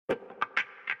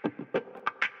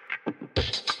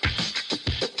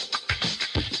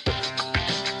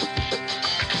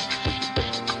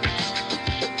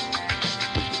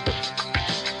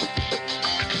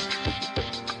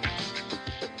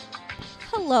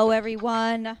Hello,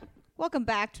 everyone. Welcome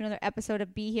back to another episode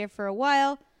of Be Here for a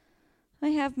While. I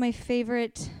have my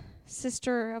favorite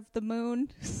Sister of the Moon.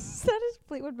 Is that a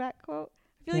Fleetwood Mac quote?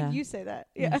 I feel like you say that.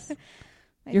 Yes.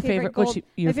 Yeah. Your favorite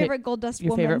gold dust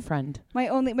your woman. favorite friend.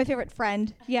 My favorite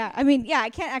friend. Yeah. I mean, yeah, I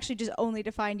can't actually just only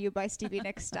define you by Stevie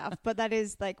Nicks stuff, but that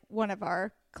is like one of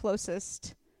our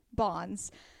closest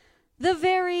bonds. The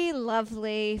very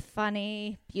lovely,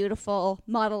 funny, beautiful,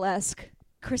 modelesque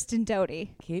Kristen Doute.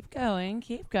 Keep going.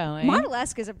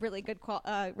 Modelesque is a really good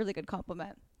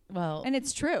compliment. Well, and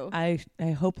it's true. I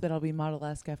hope that I'll be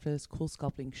modelesque after this cool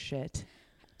sculpting shit.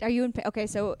 Are you in? Okay,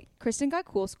 so Kristen got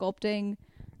cool sculpting,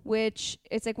 which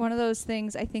it's like one of those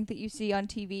things I think that you see on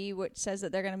TV, which says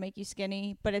that they're gonna make you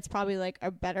skinny, but it's probably like a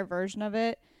better version of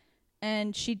it.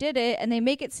 And she did it, and they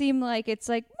make it seem like it's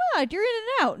like, what, you're in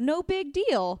and out, no big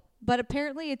deal. But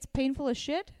apparently, it's painful as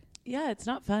shit. Yeah, it's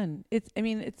not fun.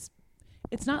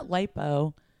 It's not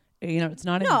lipo. You know, it's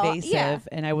not invasive. Yeah.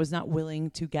 And I was not willing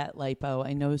to get lipo.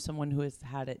 I know someone who has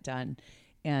had it done,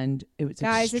 and it was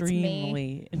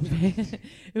extremely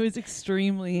it was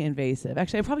extremely invasive.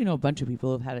 Actually, I probably know a bunch of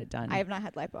people who have had it done. I have not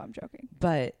had lipo. I'm joking.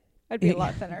 But I'd be a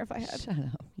lot thinner if I had. Shut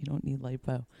up. You don't need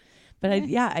lipo. But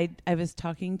I was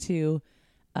talking to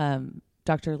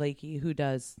Dr. Lakey, who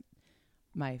does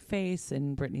my face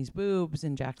and Brittany's boobs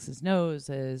and Jax's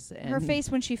noses. And her face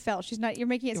when she fell. She's not. You're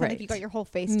making it sound like you got your whole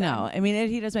face done. No, I mean,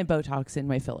 he does my Botox and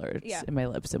my fillers and my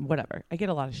lips and whatever. I get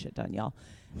a lot of shit done, y'all.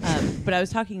 But I was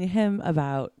talking to him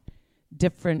about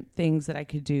different things that I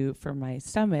could do for my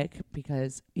stomach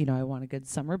because, you know, I want a good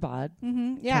summer bod.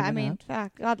 Mm-hmm. Yeah, I mean,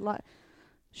 God,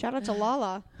 shout out to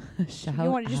Lala. You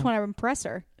just want to impress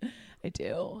her. I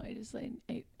do.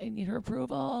 I need her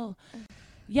approval.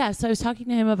 Yeah, so I was talking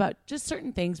to him about just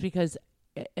certain things because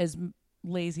as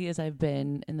lazy as I've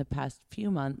been in the past few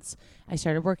months, I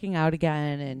started working out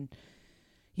again and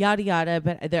yada yada.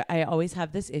 But I always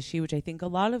have this issue, which I think a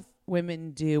lot of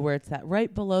women do, where it's that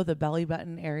right below the belly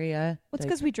button area. Well, it's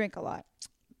because we drink a lot.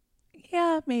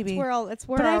 Yeah, maybe. It's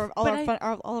where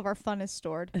all of our fun is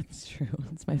stored. It's true.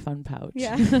 It's my fun pouch.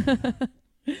 Yeah.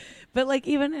 But like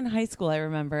even in high school, I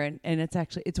remember, and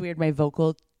it's weird. My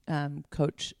vocal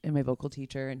coach and my vocal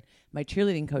teacher and my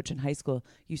cheerleading coach in high school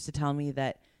used to tell me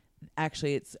that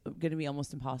actually it's going to be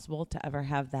almost impossible to ever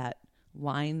have that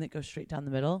line that goes straight down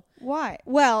the middle. Why?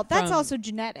 Well, that's also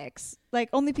genetics. Like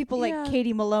only people like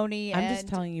Katie Maloney and I'm just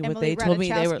telling you Emily what they told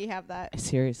me. They were have that.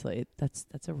 Seriously, that's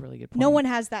a really good point. No one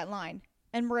has that line.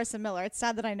 And Marissa Miller. It's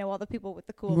sad that I know all the people with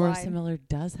the cool line. Marissa Miller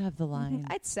does have the line.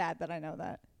 It's sad that I know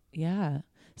that. Yeah.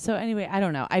 So anyway, I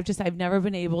don't know. I've never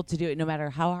been able to do it, no matter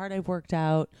how hard I've worked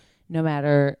out, no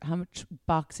matter how much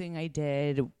boxing I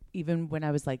did, even when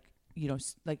I was like, you know,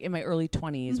 like in my early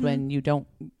 20s when you don't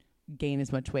gain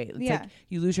as much weight. It's like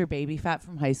you lose your baby fat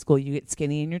from high school, you get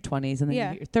skinny in your 20s, and then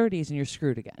you get your 30s and you're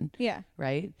screwed again. Yeah.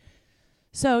 Right?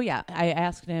 So, yeah, I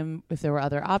asked him if there were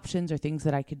other options or things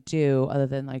that I could do other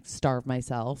than like starve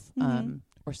myself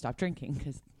or stop drinking.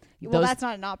 Because that's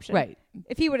not an option. Right.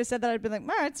 If he would have said that, I'd be like,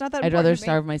 it's not that important. I'd rather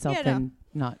starve myself than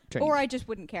not drink. Or I just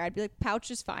wouldn't care. I'd be like, pouch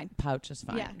is fine. Pouch is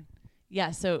fine. Yeah.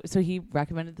 Yeah, so he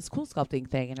recommended this cool sculpting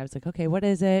thing, and I was like, okay, what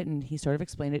is it? And he sort of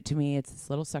explained it to me. It's this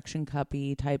little suction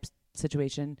cuppy type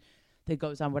situation that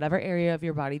goes on whatever area of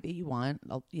your body that you want.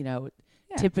 You know,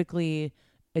 typically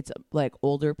it's like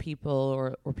older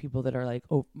people or people that are like,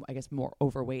 I guess more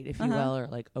overweight, if you will, or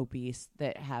like obese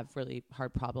that have really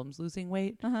hard problems losing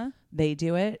weight. They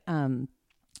do it.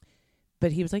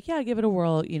 But he was like, yeah, give it a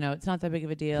whirl. You know, it's not that big of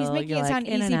a deal. He's making it sound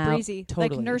easy breezy, totally.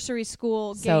 like nursery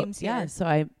school games. Yeah, so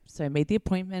I made the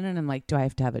appointment, and I'm like, do I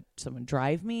have to have someone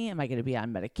drive me? Am I going to be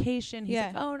on medication? He's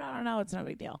like, oh, no, it's not a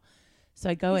big deal.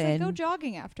 So I go in. Like, go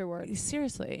jogging afterwards.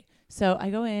 Seriously. So I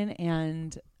go in,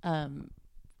 and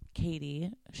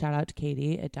Katie, shout out to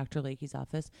Katie at Dr. Lakey's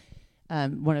office,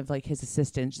 one of like his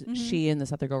assistants, she and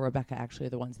this other girl, Rebecca, actually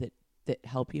are the ones that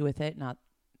help you with it, not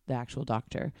the actual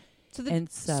doctor.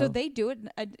 So they do it.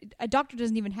 A doctor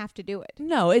doesn't even have to do it.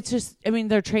 No, it's just, I mean,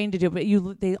 they're trained to do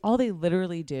it, but all they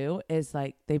literally do is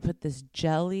like they put this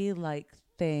jelly like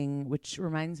thing, which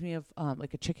reminds me of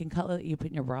like a chicken cutlet that you put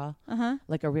in your bra,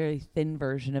 like a really thin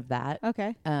version of that.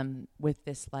 Okay. With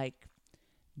this like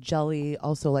jelly,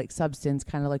 also like substance,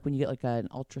 kind of like when you get like an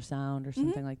ultrasound or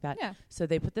something like that. Yeah. So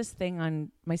they put this thing on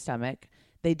my stomach.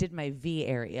 They did my V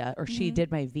area, or she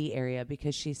did my V area,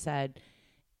 because she said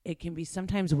it can be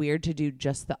sometimes weird to do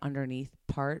just the underneath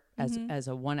part as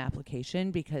a one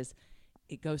application, because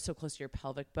it goes so close to your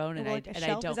pelvic bone. And I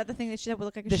don't. Is that the thing that would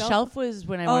look like a shelf? The shelf was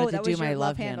when I wanted to do my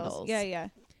love handles. Yeah.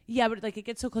 Yeah, but like it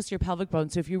gets so close to your pelvic bone.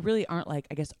 So if you really aren't like,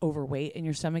 I guess, overweight in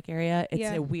your stomach area,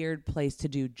 it's a weird place to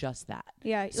do just that.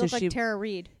 Yeah, you look like Tara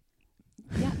Reid.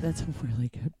 Yeah, That's a really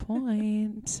good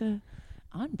point.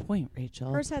 On point,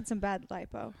 Rachel. Hers had some bad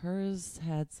lipo. Hers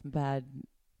had some bad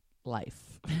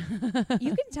life.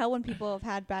 You can tell when people have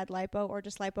had bad lipo or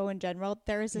just lipo in general.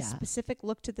 There is a specific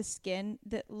look to the skin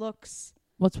that looks...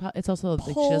 Well, it's also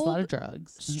like she has a lot of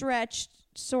drugs. Stretched,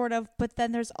 sort of, but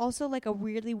then there's also like a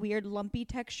really weird lumpy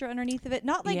texture underneath of it.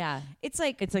 Not like... Yeah. It's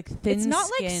like thin It's not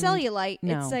skin. Like cellulite.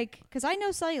 No. It's like... Because I know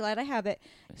cellulite. I have it.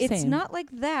 It's Same. not like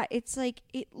that. It's like...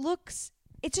 It looks...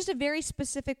 It's just a very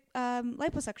specific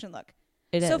liposuction look.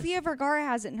 Sofia Vergara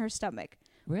has it in her stomach.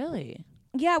 Really?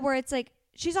 Yeah, where it's like...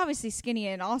 She's obviously skinny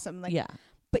and awesome. Like, yeah.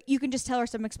 But you can just tell her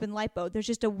stomach's been lipo. There's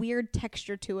just a weird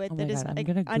texture to it that is like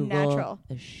unnatural.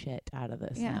 The shit out of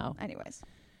this yeah. now. Anyways.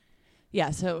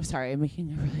 Yeah, so sorry, I'm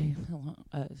making a really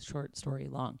short story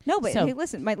long. No, but hey,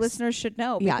 listen, my listeners should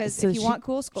know because if you want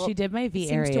cool sculpt, she did my V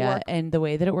area, and the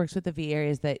way that it works with the V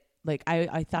area is that like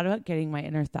I thought about getting my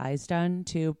inner thighs done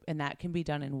too, and that can be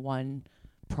done in one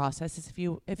process, if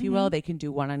you will. They can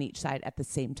do one on each side at the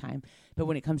same time. But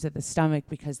when it comes to the stomach,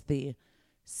 because the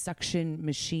suction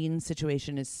machine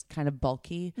situation is kind of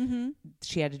bulky,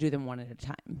 she had to do them one at a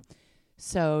time.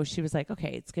 So she was like, okay,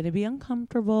 it's going to be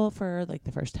uncomfortable for like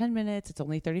the first 10 minutes. It's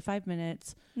only 35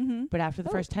 minutes. But after the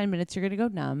first 10 minutes, you're going to go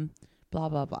numb, blah,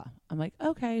 blah, blah. I'm like,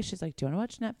 okay. She's like, do you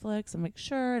want to watch Netflix? I'm like,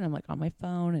 sure. And I'm like on my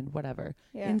phone and whatever,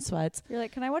 in sweats. You're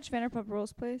like, can I watch Vanderpump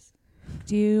Rules, please?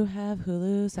 Do you have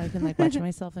Hulu so I can like watch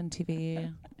myself on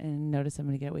TV and notice I'm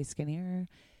going to get way skinnier?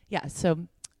 Yeah. So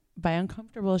by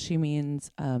uncomfortable, she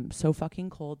means so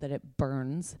fucking cold that it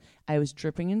burns. I was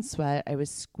dripping in sweat. I was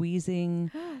squeezing,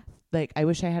 like I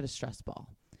wish I had a stress ball.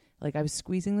 Like I was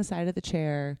squeezing the side of the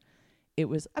chair. It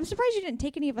was. I'm surprised you didn't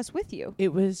take any of us with you.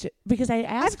 It was because I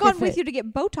asked. I've gone with you to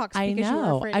get Botox. I because know.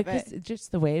 You were afraid of it.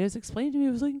 Just the way it was explained to me,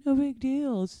 it was like no big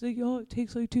deal. It's like it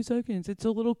takes like 2 seconds. It's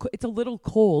a little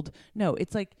cold. No,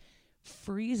 it's like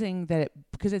freezing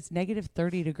because it's negative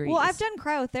 30 degrees. Well, I've done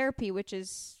cryotherapy, which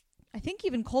is. I think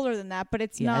even colder than that, but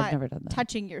it's not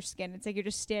touching your skin. It's like you're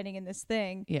just standing in this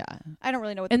thing. Yeah. I don't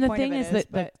really know what the point of it is. And the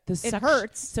thing is that it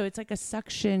hurts. So it's like a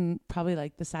suction, probably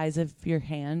like the size of your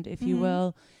hand, if you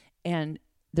will. And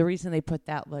the reason they put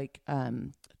that like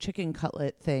chicken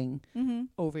cutlet thing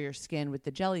over your skin with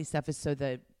the jelly stuff is so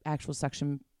the actual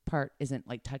suction part isn't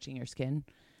like touching your skin.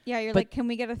 Yeah, you're like, can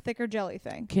we get a thicker jelly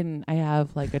thing? Can I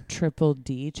have like a triple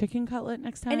D chicken cutlet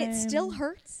next time? And it still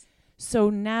hurts?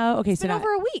 So now, okay, it's been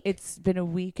over a week. It's been a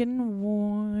week and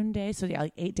 1 day. So yeah,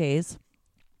 like 8 days.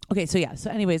 Okay, so yeah.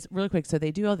 So anyways, really quick. So they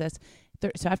do all this.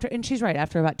 So after, and she's right.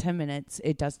 After about 10 minutes,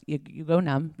 it does. You go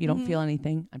numb. You don't feel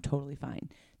anything. I'm totally fine.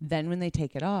 Then when they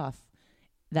take it off,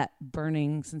 that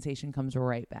burning sensation comes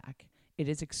right back. It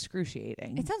is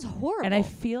excruciating. It sounds horrible. And I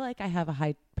feel like I have a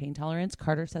high pain tolerance.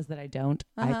 Carter says that I don't.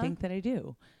 I think that I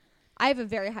do. I have a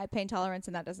very high pain tolerance,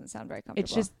 and that doesn't sound very comfortable.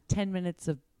 It's just 10 minutes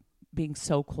of being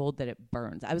so cold that it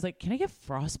burns. I was like, can I get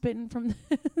frostbitten from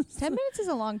this? 10 minutes is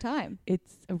a long time.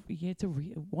 It's a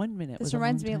 1 minute. This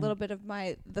reminds me a little bit of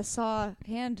the saw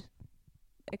hand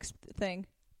thing.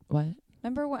 What?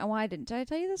 Remember why did I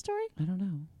tell you the story? I don't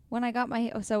know. When I got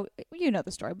so you know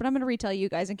the story, but I'm going to retell you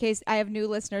guys in case I have new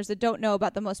listeners that don't know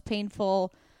about the most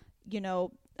painful,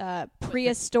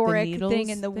 prehistoric thing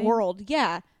in the world.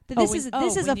 Yeah. This is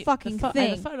a fucking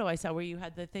thing. The photo I saw where you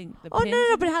had the thing.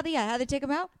 No, but how they take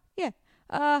them out?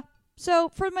 Yeah. So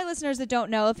for my listeners that don't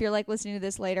know, if you're like listening to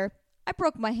this later, I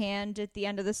broke my hand at the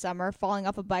end of the summer, falling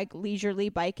off a bike, leisurely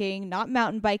biking, not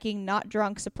mountain biking, not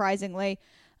drunk, surprisingly.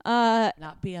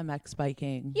 Not BMX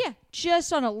biking. Yeah,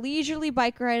 just on a leisurely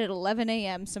bike ride at 11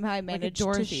 a.m. Somehow I managed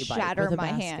to shatter my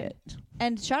hand.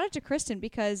 And shout out to Kristen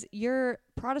because your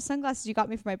Prada sunglasses you got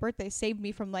me for my birthday saved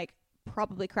me from like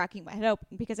probably cracking my head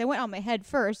open because I went on my head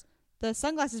first. The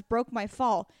sunglasses broke my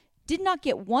fall. Did not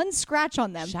get one scratch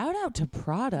on them. Shout out to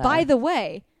Prada. By the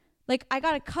way, like I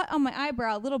got a cut on my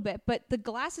eyebrow a little bit, but the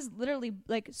glasses literally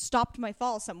like stopped my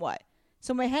fall somewhat.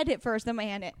 So my head hit first, then my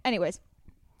hand hit. Anyways,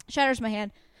 shatters my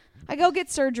hand. I go get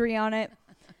surgery on it.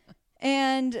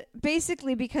 And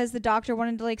basically because the doctor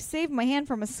wanted to like save my hand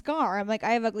from a scar, I'm like,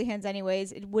 I have ugly hands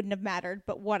anyways. It wouldn't have mattered,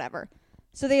 but whatever.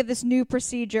 So they have this new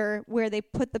procedure where they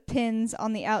put the pins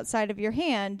on the outside of your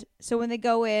hand. So when they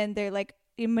go in, they're like,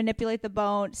 you manipulate the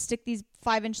bone, stick these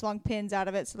 5-inch long pins out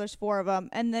of it. So there's 4 of them.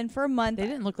 And then for a month. They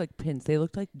didn't look like pins. They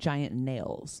looked like giant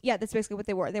nails. Yeah, that's basically what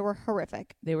they were. They were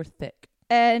horrific. They were thick.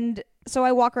 And so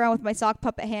I walk around with my sock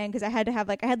puppet hand because I had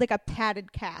a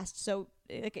padded cast. So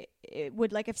like it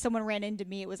would like if someone ran into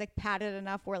me, it was like padded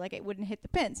enough where like it wouldn't hit the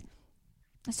pins.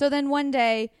 So then one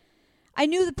day I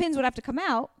knew the pins would have to come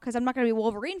out because I'm not going to be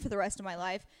Wolverine for the rest of my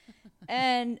life.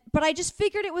 But I just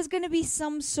figured it was going to be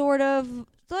some sort of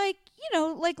like,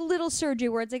 like little surgery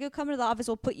where it's like, you'll come into the office,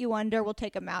 we'll put you under, we'll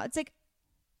take them out. It's like,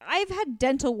 I've had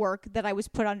dental work that I was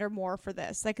put under more for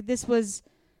this. Like this was.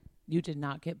 You did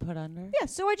not get put under? Yeah.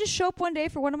 So I just show up one day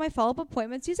for one of my follow-up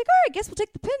appointments. He's like, all right, I guess we'll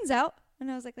take the pins out. And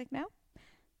I was like now?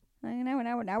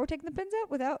 Now we're taking the pins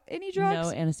out without any drugs.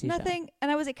 No anesthesia. Nothing.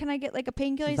 And I was like, can I get like a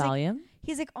painkiller? Valium?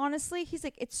 He's like, honestly,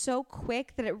 it's so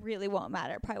quick that it really won't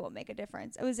matter. It probably won't make a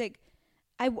difference. I was like,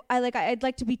 I'd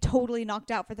like to be totally knocked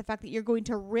out for the fact that you're going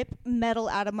to rip metal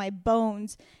out of my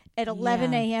bones at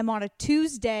 11 a.m. on a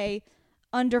Tuesday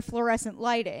under fluorescent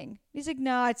lighting. He's like,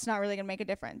 no, it's not really going to make a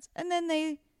difference. And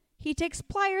then he takes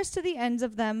pliers to the ends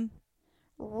of them,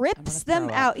 rips them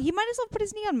out. He might as well put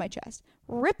his knee on my chest.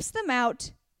 Rips them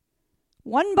out.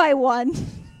 One by one.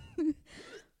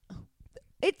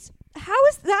 How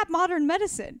is that modern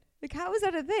medicine? Like, how is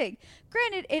that a thing?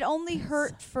 Granted, it only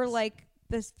hurt for like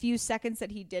the few seconds that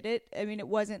he did it. I mean, it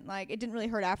wasn't like, it didn't really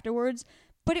hurt afterwards,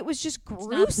 but it was just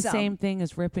gruesome. It's not the same thing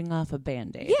as ripping off a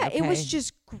Band-Aid. Yeah, okay? It was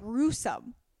just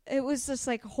gruesome. It was just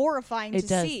like horrifying to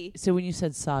see. So when you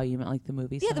said Saw, you meant like the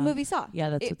movie Saw? Yeah, the movie Saw.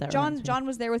 Yeah, that's what that John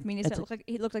was there with me and he said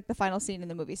he looked like the final scene in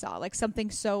the movie Saw. Like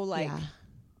something so like... Yeah.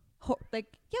 Like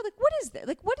what is that?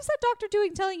 Like, what is that doctor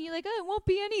doing telling you, like, oh, it won't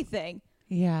be anything?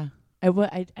 Yeah. I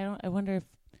wonder if,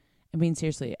 I mean,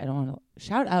 seriously, I don't want to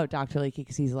shout out Dr. Lakey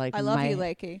because he's like, I love you,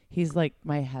 Lakey. He's like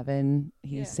my heaven.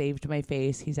 He saved my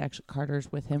face. He's actually,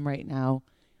 Carter's with him right now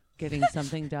getting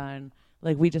something done.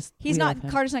 Like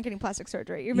Carter's not getting plastic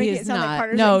surgery. You're making it sound like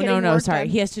Carter's No, sorry.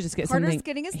 He has to just get Carter's something. Carter's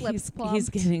getting his lips plumped. He's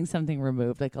getting something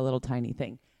removed, like a little tiny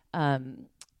thing.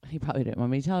 He probably didn't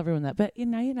want me to tell everyone that, but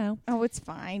now you know. Oh, it's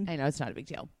fine. I know, it's not a big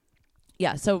deal.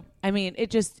 Yeah, so, I mean, it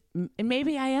just, and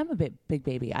maybe I am a big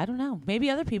baby. I don't know. Maybe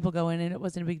other people go in and it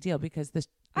wasn't a big deal because the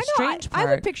strange part. I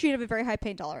would picture you to have a very high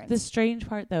pain tolerance. The strange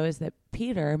part, though, is that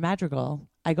Peter Madrigal,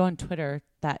 I go on Twitter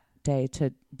that day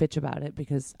to bitch about it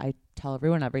because I tell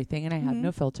everyone everything and I have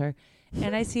no filter.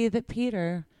 And I see that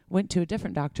Peter went to a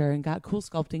different doctor and got cool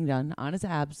sculpting done on his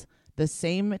abs the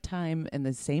same time and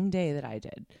the same day that I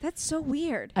did. That's so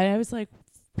weird. And I was like,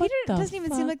 Peter doesn't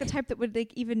even seem like the type that would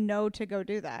like even know to go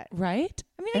do that. Right?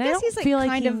 I mean, I guess he's like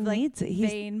kind of like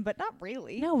vain, but not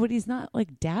really. No, but he's not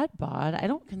like dad bod. I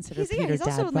don't consider Peter dad bod. He's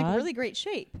also in like really great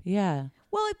shape. Yeah.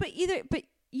 Well, but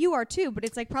you are too, but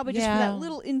it's like probably just for that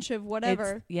little inch of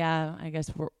whatever. I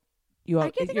guess we're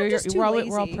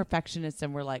all perfectionists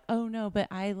and we're like, oh no, but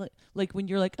I like when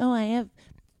you're like, oh, I have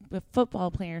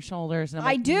football player shoulders, and I'm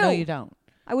like, do. No, you don't.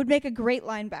 I would make a great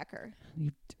linebacker.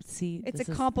 You see, it's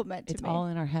a compliment to me. It's all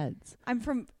in our heads. I'm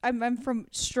from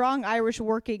strong Irish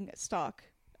working stock,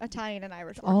 Italian and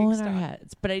Irish all working in stock. Our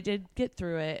heads. But I did get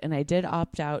through it, and I did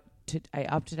opt out. I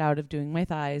opted out of doing my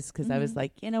thighs because I was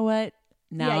like, you know what?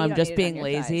 Now I'm just being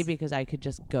lazy because I could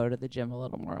just go to the gym a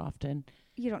little more often.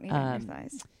 You don't need it on your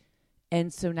thighs.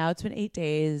 And so now it's been 8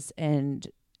 days, and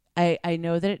I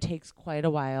know that it takes quite a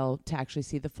while to actually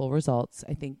see the full results.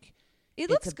 I think it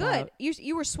looks good.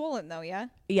 You were swollen though, yeah?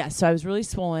 Yeah, so I was really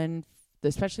swollen,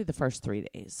 especially the first 3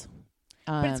 days.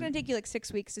 But it's going to take you like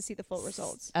 6 weeks to see the full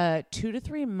results. 2 to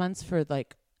 3 months for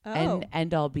like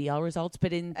end all be all results.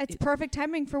 But it's perfect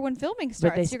timing for when filming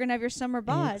starts. You're going to have your summer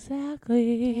bod.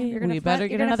 Exactly. We better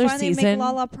get another season. Make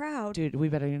Lala proud. Dude, we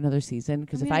better get another season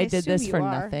because if I did this for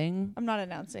nothing. I'm not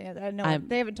announcing it. I know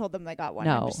they haven't told them they got one.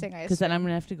 No, I'm just saying because then I'm going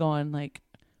to have to go on like,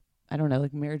 I don't know,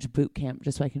 like marriage boot camp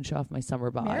just so I can show off my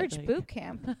summer bod. Marriage boot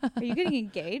camp? Are you getting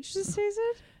engaged this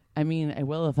season? I mean, I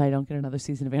will if I don't get another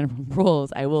season of Vanderpump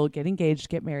Rules. I will get engaged,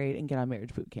 get married, and get on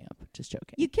marriage boot camp. Just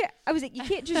joking. You can't. I was like, you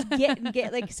can't just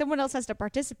get like someone else has to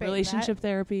participate. Relationship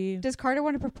therapy. Does Carter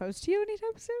want to propose to you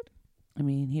anytime soon? I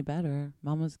mean, he better.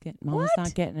 Mama's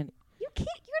not getting it. You can't.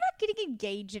 You're not getting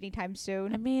engaged anytime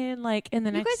soon. I mean, like in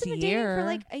the next year. You guys have been dating for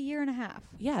like a year and a half.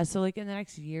 Yeah, so like in the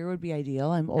next year would be ideal.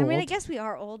 I'm old. I mean, I guess we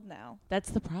are old now.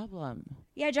 That's the problem.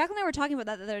 Yeah, Jacqueline and I were talking about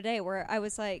that the other day, where I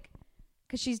was like,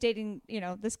 because she's dating,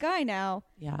 this guy now.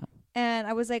 Yeah. And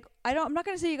I was like, I'm not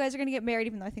going to say you guys are going to get married,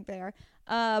 even though I think they are.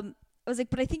 I was like,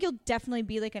 but I think you'll definitely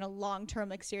be like in a long-term,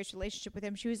 like serious relationship with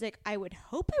him. She was like, I would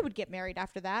hope I would get married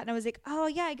after that. And I was like, oh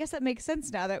yeah, I guess that makes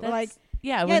sense now that we're like,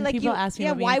 when like people ask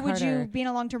me, why would you be in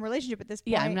a long-term relationship at this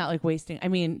point? Yeah, I'm not like wasting. I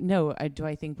mean, no. Do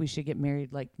I think we should get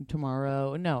married like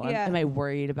tomorrow? No. Yeah. Am I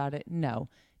worried about it? No.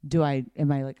 Am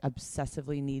I like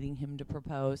obsessively needing him to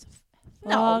propose?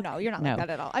 No, you're not like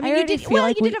that at all. I mean, you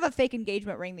did have a fake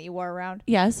engagement ring that you wore around.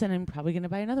 Yes, and I'm probably going to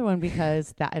buy another one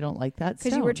because I don't like that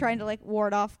stone. Because you were trying to like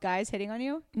ward off guys hitting on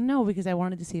you? No, because I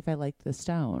wanted to see if I liked the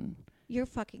stone. You're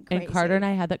fucking crazy. And Carter and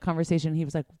I had that conversation. He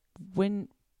was like, when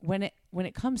when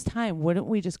it comes time, wouldn't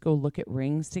we just go look at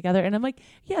rings together? And I'm like,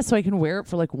 yeah, so I can wear it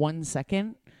for like 1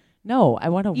 second. No, I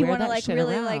want to wear that like shit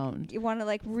really around. You want to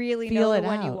like really Feel know it the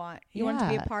one you out. want. You want it to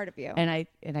be a part of you. And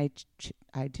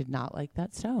I did not like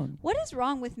that stone. What is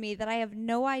wrong with me that I have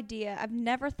no idea? I've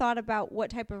never thought about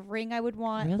what type of ring I would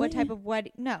want. Really? What type of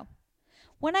wedding? No.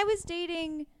 When I was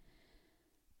dating,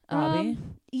 Robbie?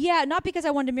 yeah, not because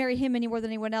I wanted to marry him any more than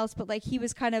anyone else, but like he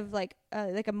was kind of like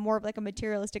a more of like a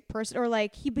materialistic person, or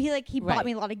like he bought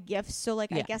me a lot of gifts. So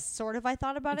like I guess sort of I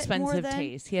thought about it more than expensive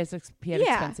taste. He had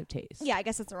expensive taste. Yeah, I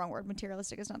guess that's the wrong word.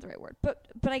 Materialistic is not the right word. But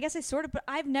I guess but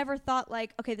I've never thought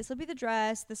like, okay, this will be the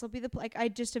dress. This will be like, I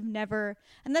just have never,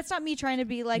 and that's not me trying to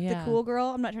be like the cool girl.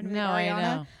 I'm not trying to be like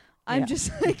Ariana. I'm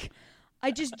just like, I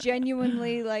just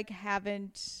genuinely like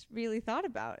haven't really thought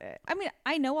about it. I mean,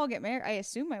 I know I'll get married. I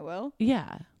assume I will.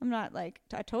 Yeah. I'm not like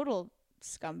a total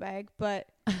scumbag, but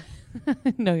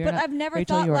no, you're but not. I've never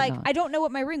Rachael, thought like not. I don't know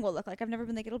what my ring will look like. I've never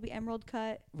been like it'll be emerald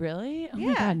cut. Really? Oh yeah.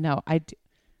 my God, no.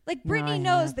 Like Brittany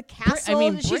knows the castle.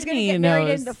 She's Brittany gonna get married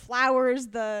in, the flowers.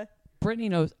 Brittany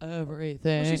knows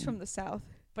everything. Well, she's from the South.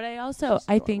 But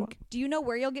I think. Do you know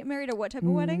where you'll get married or what type of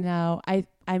wedding? No,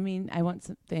 I mean I want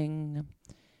something.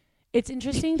 It's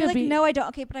interesting to like, be. No, I don't.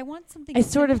 Okay, but I want something. I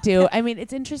sort of do. I mean,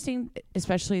 it's interesting,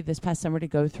 especially this past summer, to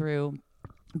go through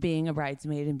being a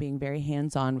bridesmaid and being very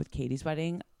hands-on with Katie's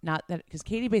wedding. Not that, because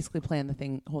Katie basically planned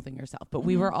the whole thing herself, but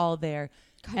we were all there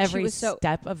every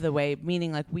step of the way,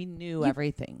 meaning like we knew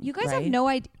everything. You guys have no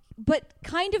idea, but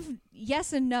kind of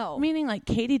yes and no. Meaning like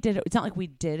Katie did it. It's not like we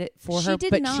did it for her,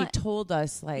 but she told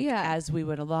us like as we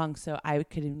went along, so I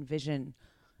could envision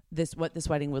what this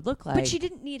wedding would look like. But she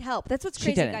didn't need help. That's what's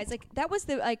crazy, guys. Like that was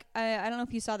the I don't know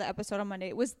if you saw the episode on Monday.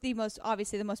 It was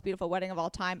obviously the most beautiful wedding of all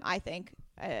time, I think,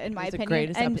 in my opinion. The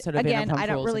greatest episode of again, Vanderpump I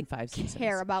don't Rules really in 5 seasons.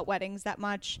 care about weddings that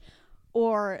much,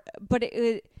 but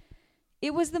it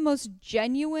was the most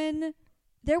genuine.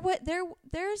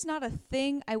 There's not a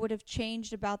thing I would have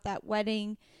changed about that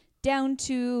wedding, down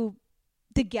to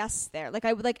the guests there. Like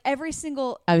I would like every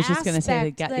single I was just going to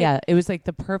say it was like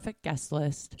the perfect guest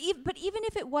list. But even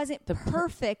if it wasn't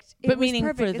perfect, but meaning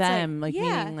perfect. for it's them,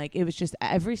 meaning like it was just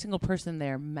every single person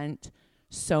there meant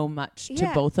so much to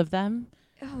both of them.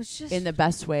 Oh, it's just in the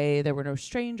best way. There were no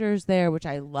strangers there, which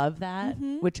I love that.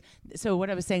 So what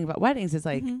I was saying about weddings is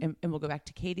like, and we'll go back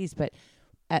to Katie's, but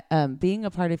being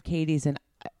a part of Katie's, and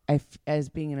as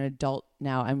being an adult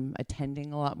now, I'm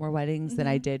attending a lot more weddings than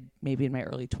I did maybe in my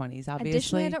early 20s, obviously.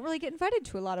 Additionally, I don't really get invited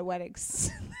to a lot of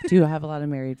weddings. Do you have a lot of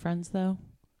married friends, though?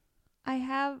 I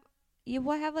have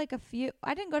like a few.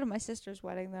 I didn't go to my sister's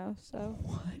wedding, though, so.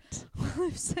 What? I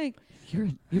was like...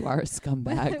 You are a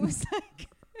scumbag. It was like...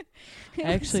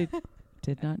 I actually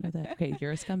did not know that. Okay,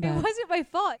 you're a scumbag. It wasn't my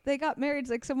fault. They got married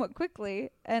like somewhat quickly,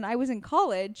 and I was in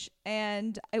college,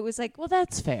 and it was like, well,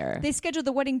 that's fair. They scheduled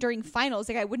the wedding during finals.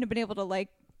 Like I wouldn't have been able to like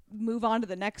move on to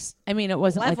the next. I mean, it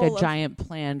wasn't like a giant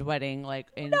planned wedding, like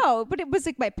no, but it was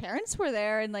like my parents were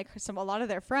there and like a lot of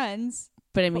their friends.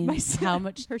 But I mean, how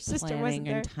much her sister planning wasn't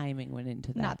there. and timing went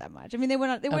into that? Not that much. I mean, they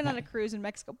went on a cruise in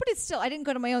Mexico, but it's still, I didn't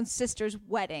go to my own sister's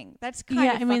wedding. That's kind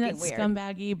of fucking that's weird.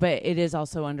 Scumbaggy, but it is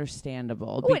also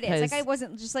understandable. Oh, it is. Like I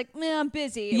wasn't just like, I'm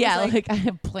busy. It was like I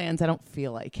have plans. I don't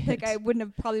feel like it. Like I wouldn't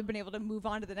have probably been able to move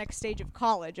on to the next stage of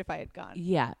college if I had gone.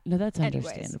 Yeah, no, that's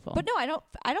understandable. But no, I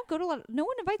don't go to a lot. No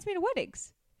one invites me to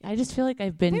weddings. I just feel like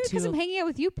I've been maybe because I'm hanging out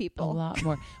with you people a lot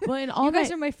more. Well, and all you guys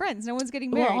are my friends. No one's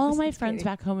getting married. Well, all my friends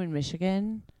back home in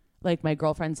Michigan, like my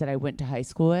girlfriends that I went to high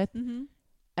school with,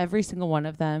 every single one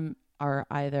of them are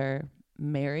either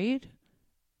married,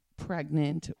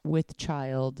 pregnant, with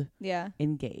child,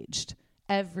 engaged.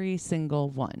 Every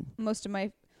single one. Most of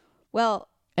my,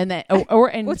 and then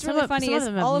what's really funny some is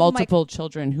of them have multiple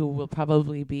children who will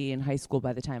probably be in high school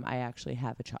by the time I actually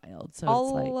have a child. So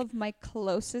all of my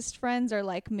closest friends are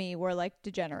like me. We're like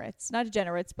degenerates, not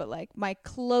degenerates, but like my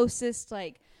closest,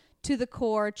 like to the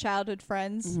core childhood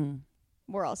friends.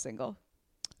 We're all single.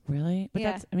 Really? But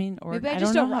that's, I mean, or maybe I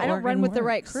don't run with the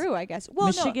right crew, I guess. Well,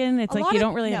 Michigan, it's like you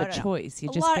don't really have a choice. You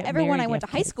just get everyone married, I went to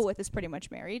high school with is pretty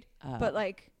much married. But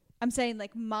like, I'm saying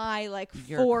like my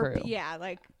your crew.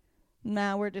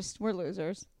 We're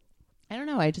losers. I don't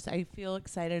know. I feel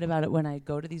excited about it when I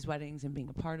go to these weddings and being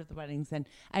a part of the weddings. And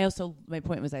I also, my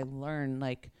point was I learn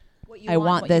like, I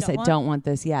want this, I don't want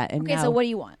this. Yeah. And okay, so what do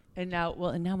you want? And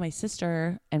now my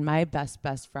sister and my best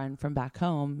friend from back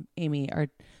home, Amy,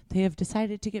 they have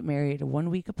decided to get married 1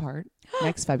 week apart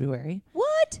next February.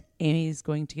 What? Amy's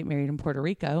going to get married in Puerto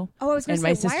Rico. Oh, I was going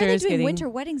to say, why are they doing winter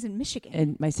weddings in Michigan?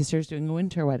 And my sister's doing a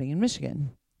winter wedding in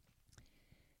Michigan.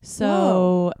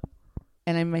 So,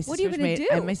 and my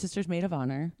sister's maid of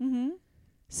honor.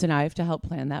 So now I have to help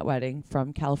plan that wedding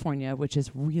from California, which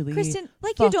is really Kristen,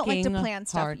 like you don't like to plan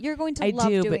stuff. hard. You're going to I love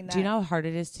do, doing but that. do you know how hard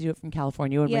it is to do it from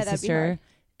California? When Yeah, my that'd be sister hard.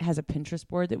 has a Pinterest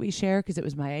board that we share because it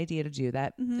was my idea to do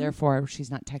that. Therefore,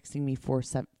 she's not texting me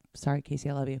sorry, Casey,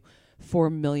 I love you, 4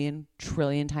 million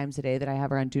trillion times a day that I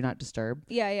have her on Do Not Disturb.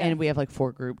 Yeah. And we have like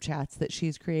 4 group chats that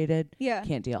she's created. Yeah.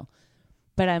 Can't deal.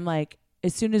 But I'm like,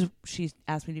 as soon as she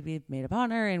asked me to be maid of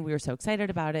honor and we were so excited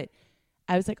about it,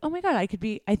 I was like, oh my God, I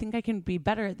think I can be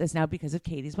better at this now because of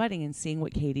Katie's wedding and seeing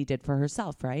what Katie did for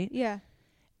herself, right? Yeah.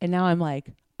 And now I'm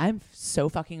like, I'm so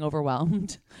fucking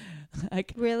overwhelmed.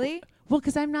 Like, really? well,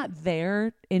 because I'm not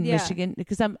there in Michigan.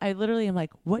 Because I literally am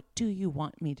like, what do you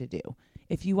want me to do?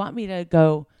 If you want me to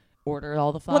go order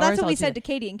all the flowers, well, that's what we said to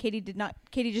Katie, and Katie did not.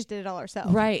 Katie just did it all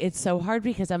herself. Right. It's so hard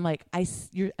because I'm like, I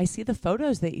see the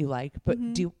photos that you like, but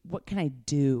what can I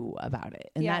do about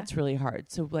it? And that's really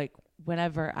hard. So like,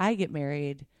 whenever I get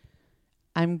married,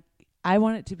 I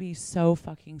want it to be so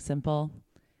fucking simple.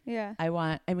 Yeah.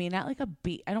 I mean, not like a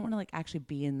beach. I don't want to like actually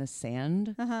be in the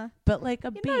sand, but like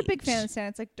a beach. I'm not a big fan of sand.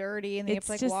 It's like dirty and then you have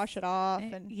to like wash it off.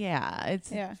 And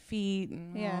it's feet.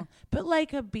 And but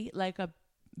like a beach, like a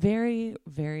very,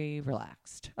 very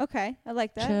relaxed. Okay. I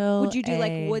like that. Chill. Would you do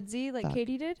like woodsy like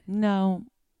Katie did? No.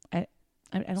 I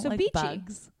don't so like beachy.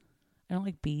 bugs. I don't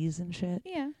like bees and shit.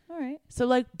 Yeah. All right. So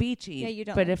like beachy. Yeah, you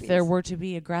don't. But like if bees. there were to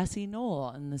be a grassy knoll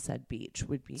on the said beach,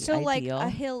 would be so ideal. like a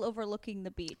hill overlooking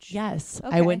the beach. Yes.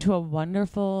 Okay. I went to a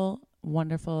wonderful,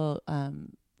 wonderful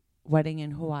wedding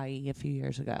in Hawaii a few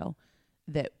years ago.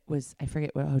 That was, I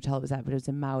forget what hotel it was at, but it was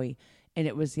in Maui, and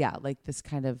it was like this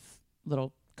kind of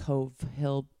little cove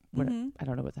hill. I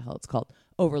don't know what the hell it's called,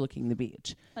 overlooking the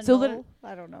beach. I don't know.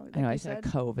 I know I said a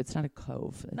cove. It's not a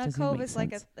cove. It not cove. It's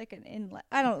like an inlet.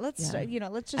 I don't. Let's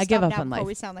let's just I stop give up now on before life.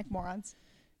 we sound like morons.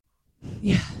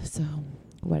 Yeah. So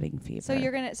wedding fever. So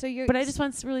you're. But I just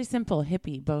want really simple,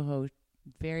 hippie, boho,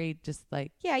 very just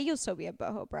like. Yeah, you'll still be a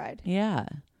boho bride. Yeah.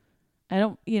 I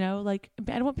don't, I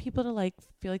don't want people to like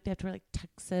feel like they have to wear like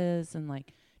tuxes and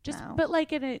like just, but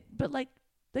like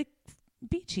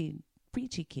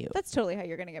beachy cute. That's totally how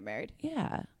you're going to get married.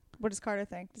 Yeah. What does Carter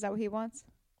think? Is that what he wants?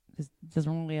 This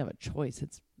doesn't really have a choice.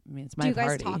 It's my party. Do you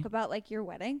guys talk about like your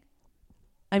wedding?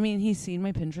 I mean, he's seen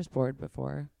my Pinterest board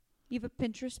before. You have a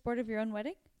Pinterest board of your own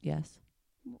wedding? Yes.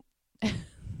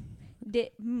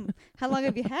 How long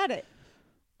have you had it?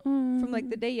 From like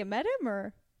the day you met him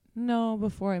or? No,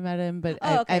 before I met him, but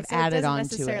I've added on to it. It doesn't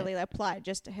necessarily apply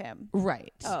just to him.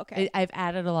 Right. Oh, okay. I've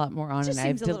added a lot more on, and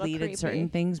I've deleted creepy. certain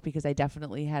things because I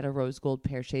definitely had a rose gold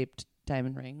pear-shaped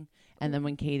diamond ring. And then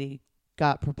when Katie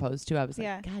got proposed to, I was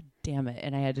like, God damn it.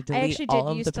 And I had to delete all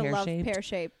of the pear-shaped. I actually did used to love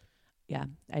pear-shaped. Yeah,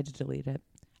 I had to delete it.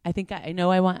 I think I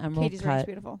know I want emerald Katie's ring is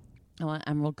beautiful. I want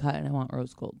emerald cut and I want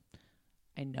rose gold.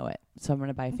 I know it. So I'm going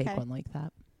to buy a fake one like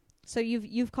that. So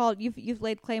you've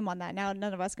laid claim on that. Now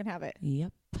none of us can have it.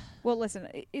 Yep. Well, listen,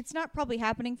 it's not probably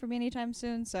happening for me anytime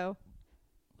soon, so.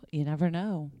 You never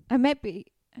know. I might be.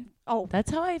 Oh. That's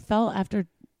how I felt after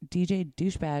DJ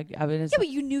Douchebag. But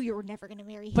you knew you were never going to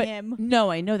marry him.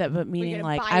 No, I know that, but meaning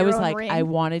like I was like, ring? I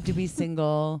wanted to be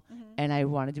single and I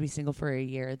wanted to be single for a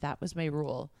year. That was my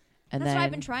rule. And that's then what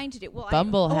I've been trying to do. Well,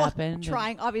 Bumble happened.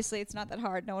 Trying. Obviously, it's not that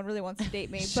hard. No one really wants to date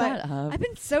me. Shut but up. I've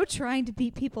been so trying to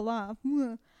beat people off.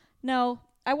 No.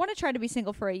 I want to try to be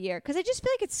single for a year because I just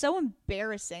feel like it's so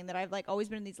embarrassing that I've like always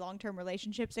been in these long-term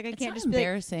relationships. Like I can't just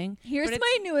embarrassing. Be like, here's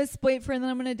my newest boyfriend that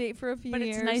I'm going to date for a few years. But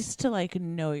it's nice to like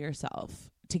know yourself,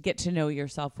 to get to know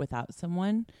yourself without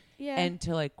someone. Yeah. And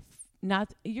to like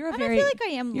not you're a very I feel like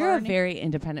I am you're a very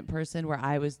independent person where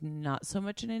I was not so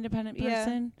much an independent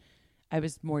person. Yeah. I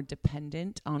was more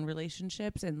dependent on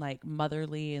relationships and like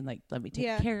motherly and like let me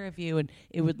take care of you, and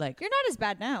it would like you're not as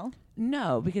bad now.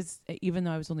 No, because even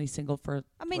though I was only single for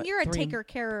you're a taker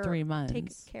care 3 months,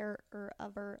 take care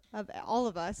of all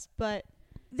of us, but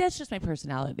that's just my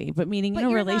personality. But meaning in a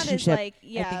relationship, I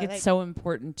think it's so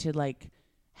important to like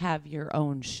have your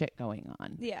own shit going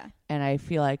on. Yeah, and I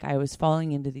feel like I was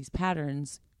falling into these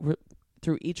patterns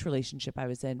through each relationship I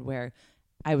was in where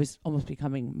I was almost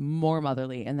becoming more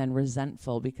motherly and then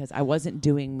resentful because I wasn't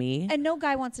doing me. And no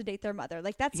guy wants to date their mother.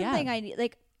 Like that's something I need.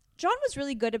 Like John was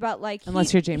really good about like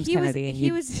unless you're James Kennedy and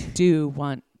you do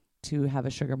want to have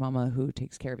a sugar mama who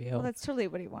takes care of you. Well, that's totally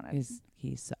what he wanted.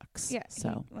 He sucks. Yeah,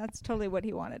 so that's totally what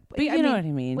he wanted. But you know what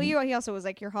I mean. Well, he also was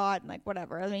like you're hot and like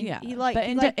whatever. I mean, he liked.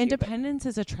 But independence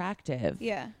is attractive.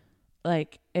 Yeah.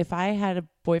 Like if I had a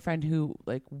boyfriend who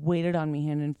like waited on me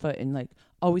hand and foot and like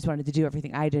always wanted to do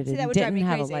everything I did and didn't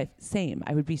have a life,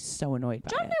 I would be so annoyed by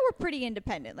it. John and I were pretty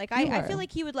independent. Like I feel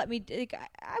like he would let me. Like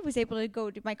I was able to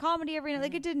go do my comedy every night.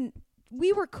 Like it didn't.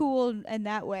 We were cool in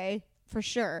that way for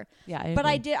sure. Yeah, but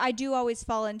I do always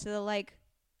fall into the like,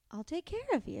 I'll take care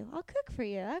of you, I'll cook for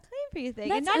you, I'll clean for you thing,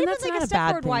 and not even that's like not a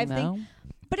Stepford wife though. thing.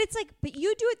 But it's like, but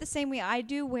you do it the same way I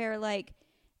do, where like,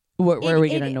 where we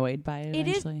get annoyed by it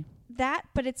eventually. It is that,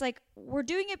 but it's like we're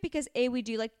doing it because we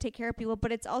do like to take care of people,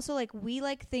 but it's also like we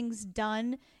like things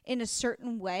done in a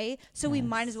certain way, so we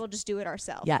might as well just do it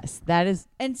ourselves. Yes, that is.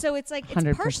 And so it's like 100%.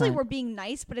 It's partially we're being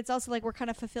nice, but it's also like we're kind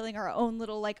of fulfilling our own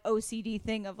little like OCD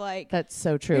thing of like, that's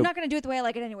so true. You're not going to do it the way I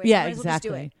like it anyway. Yeah, so exactly. Well just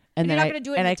do it. And you're then not going to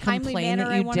do it in a timely manner.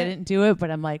 That you didn't do it,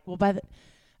 but I'm like, well,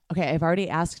 okay, I've already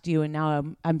asked you, and now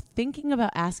I'm thinking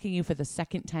about asking you for the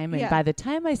second time, and by the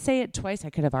time I say it twice, I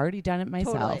could have already done it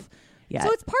myself. Totally. Yeah.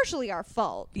 So it's partially our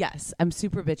fault. Yes, I'm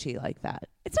super bitchy like that.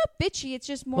 It's not bitchy. It's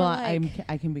just more like...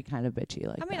 I can be kind of bitchy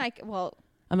like that. I mean,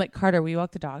 I'm like, Carter, will you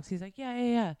walk the dogs? He's like,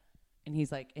 yeah. And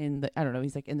he's like I don't know,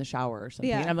 he's like in the shower or something.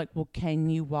 Yeah. And I'm like, well, can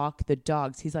you walk the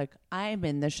dogs? He's like, I'm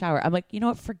in the shower. I'm like, you know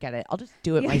what? Forget it. I'll just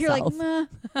do it myself. You're like,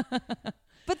 meh.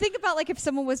 But think about like if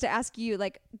someone was to ask you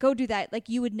like go do that, like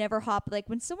you would never hop, like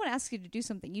when someone asks you to do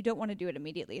something you don't want to do it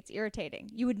immediately, it's irritating,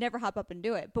 you would never hop up and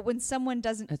do it. But when someone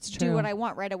doesn't do what I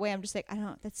want right away, I'm just like, I don't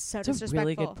know, that's so disrespectful. A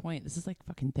really good point. This is like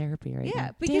fucking therapy right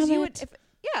now. Because you would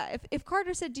if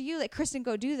Carter said to you like, Kristen,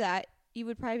 go do that, you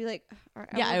would probably be like, all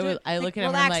right, I look at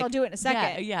him, relax, I'm like, I'll do it in a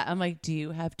second. Yeah, I'm like, do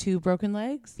you have 2 broken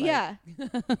legs? Like, yeah.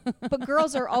 But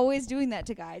girls are always doing that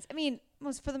to guys. I mean,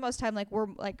 for the most time, like we're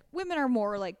like, women are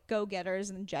more like go-getters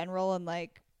in general and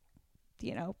like,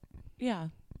 you know,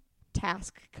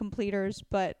 task completers,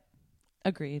 but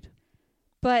agreed.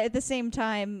 But at the same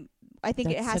time, I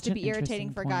think it has to be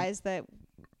irritating for guys that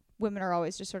women are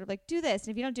always just sort of like, do this,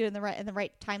 and if you don't do it in the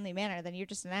right timely manner, then you're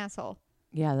just an asshole.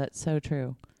 Yeah, that's so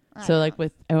true. So like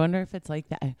I wonder if it's like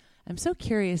that. I'm so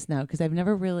curious now because I've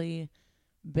never really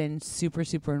been super,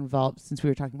 super involved since we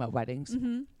were talking about weddings.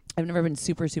 Mm-hmm. I've never been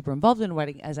super, super involved in a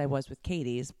wedding as I was with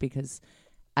Katie's because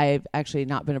I've actually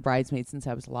not been a bridesmaid since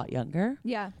I was a lot younger.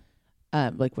 Yeah.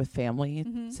 Like with family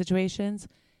situations.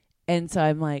 And so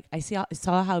I'm like, I saw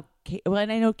how,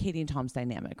 and I know Katie and Tom's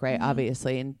dynamic, right? Mm-hmm.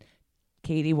 Obviously. And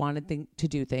Katie wanted to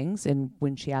do things, and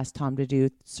when she asked Tom to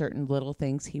do certain little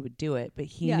things, he would do it. But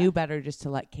he knew better just to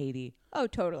let Katie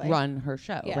run her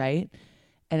show, right?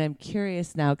 And I'm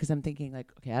curious now because I'm thinking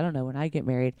like, okay, I don't know. When I get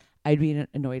married, I'd be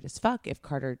annoyed as fuck if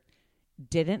Carter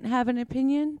didn't have an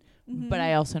opinion, but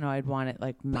I also know I'd want it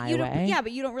like my way. Yeah,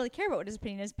 but you don't really care about what his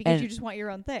opinion is because you just want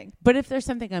your own thing. But if there's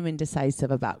something I'm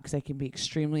indecisive about, because I can be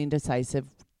extremely indecisive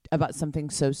about something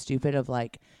so stupid of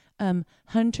like,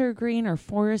 hunter green or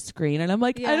forest green, and I'm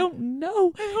like, I don't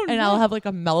know. I'll have like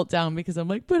a meltdown because I'm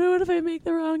like, but what if I make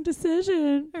the wrong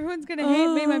decision? Everyone's gonna hate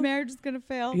me. My marriage is gonna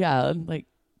fail. Yeah, and like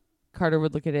Carter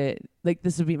would look at it like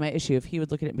this would be my issue if he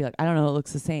would look at it and be like, I don't know, it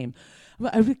looks the same.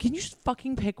 Can you just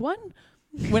fucking pick one?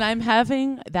 When I'm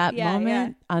having that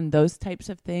moment on those types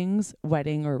of things,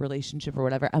 wedding or relationship or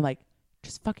whatever, I'm like,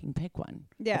 just fucking pick one.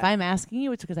 Yeah. If I'm asking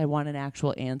you, it's because I want an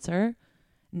actual answer.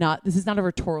 This is not a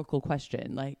rhetorical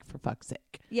question, like, for fuck's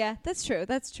sake. Yeah, that's true.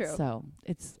 That's true. So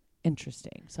it's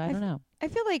interesting. So I don't know. I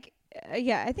feel like,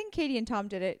 I think Katie and Tom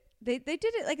did it. They did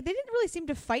it, like, they didn't really seem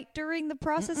to fight during the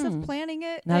process of planning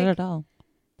it. Not at all.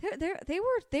 They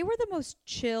were the most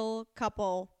chill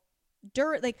couple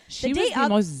during, like, she was the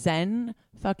most zen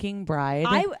fucking bride.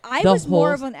 I was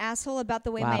more of an asshole about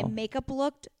the way my makeup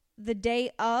looked the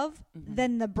day of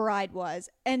than the bride was.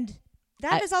 And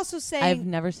that is also saying I've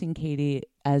never seen Katie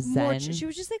as zen. She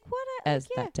was just like, what?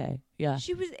 That day. Yeah.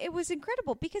 It was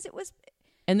incredible because it was.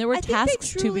 And there were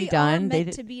tasks to be done. They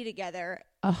meant to be together.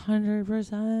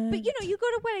 100%. But you go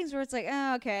to weddings where it's like,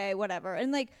 oh, okay, whatever.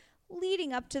 And like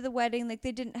leading up to the wedding, like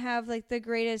they didn't have like the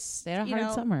greatest. They had a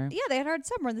hard summer. Yeah, they had a hard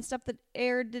summer, and the stuff that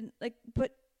aired didn't like.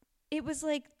 But it was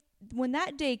like when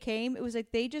that day came, it was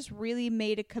like they just really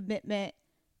made a commitment.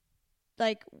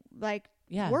 Like.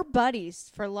 Yeah. We're buddies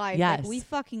for life. Yes. Like, we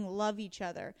fucking love each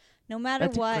other. No matter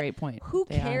what. That's a great point. Who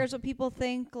cares what people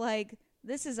think? Like,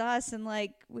 this is us, and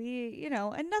like we,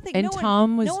 and nothing. And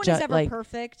Tom was no one is ever like,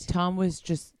 perfect. Tom was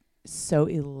just so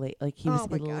elated. Like he was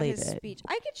elated. God, his speech.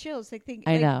 I get chills. Like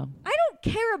thinking. I know. I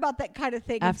don't care about that kind of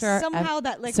thing. Somehow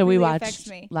that like so really we watched affects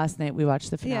me. Last night. We watched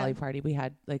the finale party. We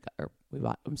had we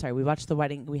watched the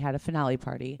wedding. We had a finale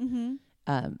party.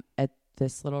 At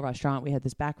this little restaurant. We had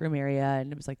this back room area,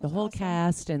 and it was like the whole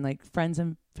cast and like friends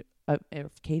and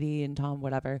Katie and Tom,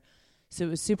 whatever. So it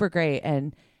was super great,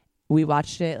 and we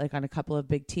watched it like on a couple of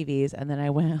big TVs, and then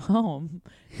I went home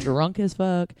drunk as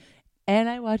fuck, and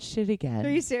I watched it again. Are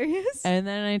you serious? And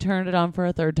then I turned it on for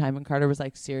a third time, and Carter was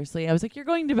like, seriously? I was like, you're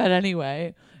going to bed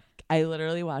anyway. I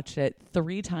literally watched it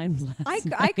 3 times last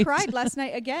night. I cried last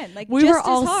night again. Like we just were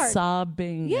all as hard.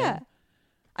 sobbing. Yeah.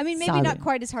 I mean, maybe sobbing. not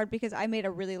quite as hard because I made a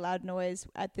really loud noise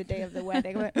at the day of the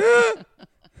wedding.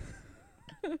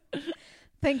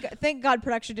 Thank God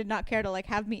production did not care to like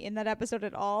have me in that episode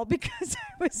at all because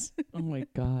I was Oh my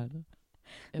God.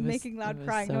 making loud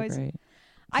crying so noise. Great.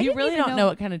 I You really don't know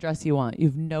what kind of dress you want. You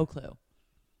have no clue.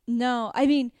 No, I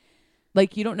mean,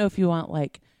 like you don't know if you want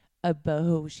like a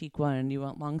boho chic one. You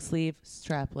want long sleeve,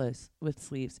 strapless with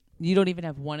sleeves. You don't even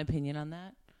have one opinion on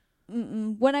that.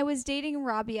 When I was dating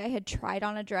Robbie, I had tried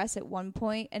on a dress at one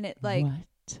point, and it like,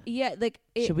 what? Yeah, like.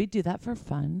 Should we do that for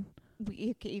fun?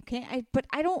 You can't. But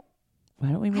I don't. Why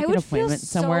don't we make an appointment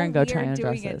somewhere and go try on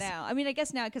dresses? It now. I mean, I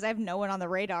guess now because I have no one on the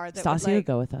radar that Stassi would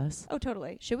go with us. Oh,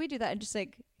 totally. Should we do that and just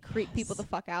like creep people the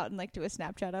fuck out and like do a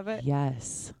Snapchat of it?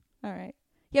 Yes. All right.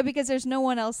 Yeah, because there's no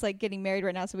one else like getting married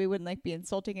right now, so we wouldn't like be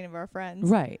insulting any of our friends.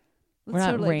 Right. Let's We're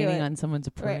not totally raining on someone's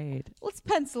parade. Right. Let's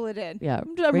pencil it in. Yeah.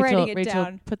 I'm writing it Rachael,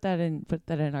 down. Put that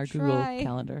in our Google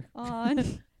calendar.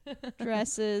 On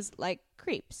dresses like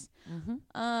creeps.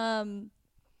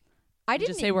 I didn't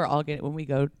just say we're all getting when we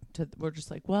go to. We're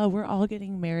just like, well, we're all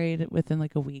getting married within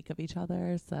like a week of each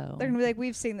other. So they're gonna be like,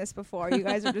 we've seen this before. You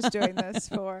guys are just doing this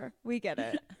for. We get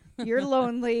it. You're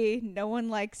lonely. No one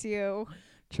likes you.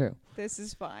 True. This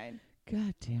is fine.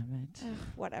 God damn it.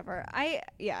 Whatever. I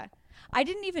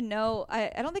didn't even know.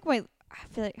 I don't think I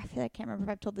feel like I can't remember if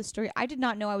I've told this story. I did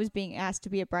not know I was being asked to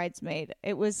be a bridesmaid.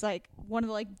 It was like one of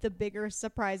like the bigger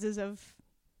surprises of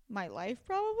my life,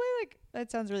 probably. Like that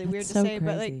sounds really weird to say,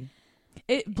 but like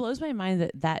it blows my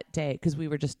mind that day because we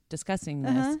were just discussing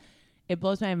this. It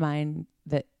blows my mind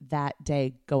that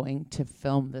day going to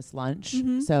film this lunch.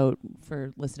 So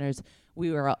for listeners,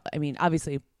 we were. I mean,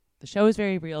 obviously. The show is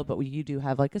very real, but you do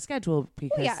have like a schedule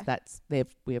because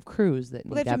we have crews that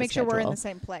they have to make sure we're in the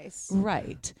same place,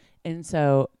 right? And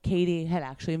so Katie had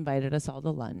actually invited us all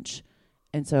to lunch,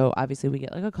 and so obviously we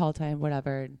get like a call time,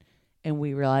 whatever, and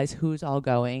we realize who's all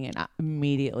going, and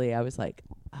immediately I was like,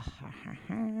 "How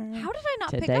did I not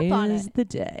pick up on it? Today's the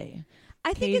day."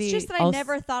 I think Katie it's just that I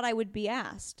never thought I would be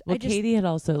asked. Well, Katie had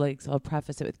also so I'll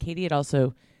preface it with Katie had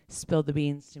also spilled the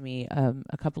beans to me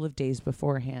a couple of days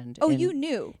beforehand. Oh, you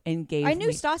knew. And gave I knew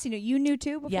Stassi knew. You knew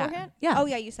too beforehand? Yeah. Oh,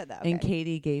 yeah, you said that. Okay. And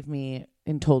Katie gave me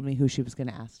and told me who she was going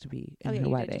to ask to be in her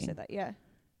wedding. You said that, yeah.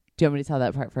 Do you want me to tell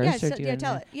that part first? Yeah,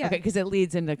 tell it. Yeah. Okay, because it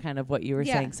leads into kind of what you were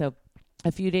saying. So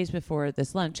a few days before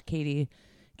this lunch, Katie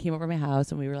came over to my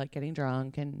house and we were like getting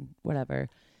drunk and whatever.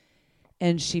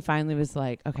 And she finally was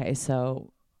like, okay,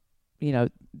 so, you know,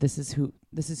 this is who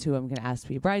I'm going to ask to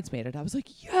be a bridesmaid. And I was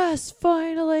like, yes,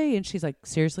 finally. And she's like,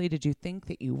 seriously, did you think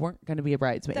that you weren't going to be a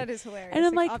bridesmaid? That is hilarious. And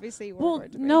I'm like obviously you well,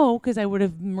 no, because I would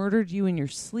have murdered you in your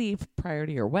sleep prior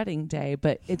to your wedding day.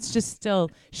 But it's just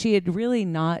still, she had really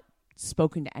not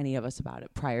spoken to any of us about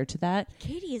it prior to that.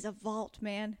 Katie is a vault,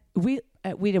 man. We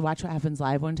did Watch What Happens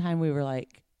Live one time. We were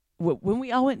like, when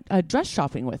we all went dress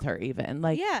shopping with her even.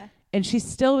 Like, yeah. And she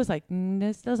still was like,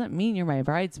 this doesn't mean you're my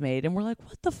bridesmaid. And we're like,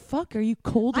 what the fuck? Are you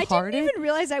cold-hearted? I didn't even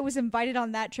realize I was invited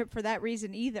on that trip for that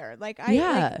reason either. Like,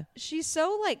 she's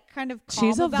so like kind of calm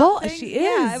she's a about vault. things. She is.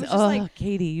 Yeah, I was just like,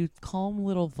 Katie, you calm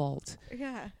little vault.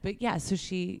 Yeah. But yeah, so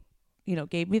she, you know,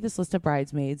 gave me this list of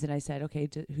bridesmaids, and I said, okay,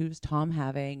 who's Tom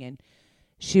having? And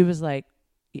she was like,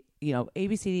 you know, A,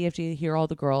 B, C, D, F, G, here are all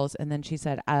the girls. And then she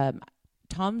said,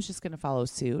 Tom's just going to follow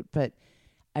suit, but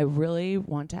I really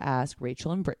want to ask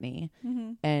Rachael and Brittany,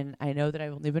 and I know that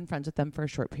I've only been friends with them for a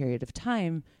short period of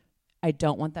time. I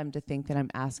don't want them to think that I'm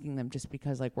asking them just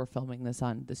because, like, we're filming this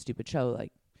on the stupid show.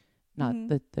 Like, not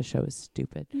that the show is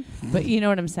stupid, but you know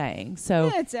what I'm saying. So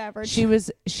yeah, it's average. She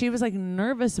was like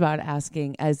nervous about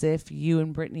asking, as if you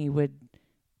and Brittany would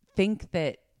think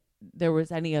that there was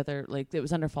any other, like, it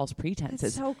was under false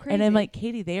pretenses. That's so crazy. And I'm like,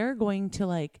 Katie, they are going to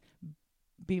like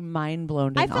be mind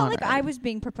blown. I felt like I was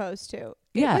being proposed to.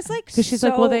 Yeah, it was like because she's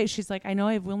like, well, she's like, I know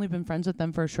I've only been friends with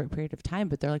them for a short period of time,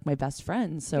 but they're like my best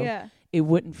friends, so it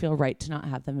wouldn't feel right to not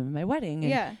have them in my wedding.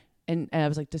 And, and I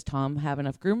was like, does Tom have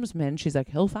enough groomsmen? She's like,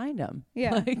 he'll find them.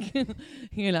 Yeah, like,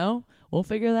 you know, we'll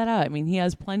figure that out. I mean, he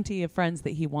has plenty of friends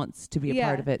that he wants to be a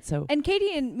part of it. So, and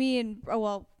Katie and me and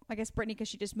I guess Brittany because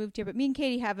she just moved here, but me and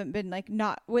Katie haven't been like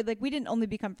we didn't only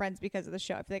become friends because of the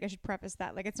show. I feel like I should preface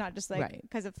that. Like, it's not just like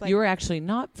because of like you were actually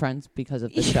not friends because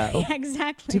of the show. Yeah,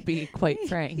 exactly. To be quite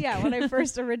frank. Yeah, when I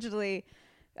first originally,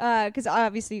 because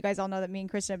obviously you guys all know that me and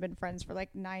Kristen have been friends for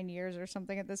like 9 years or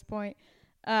something at this point.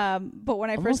 But when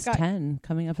I almost first got 10,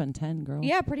 coming up on 10, girl.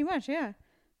 Yeah, pretty much. Yeah.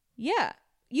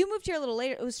 You moved here a little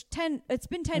later. It was 10. It's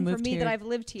been 10 for me that I've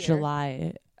lived here.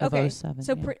 July of 07.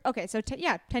 So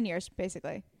 10 years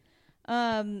basically.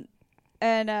 So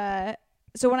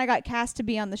when I got cast to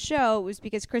be on the show, it was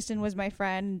because Kristen was my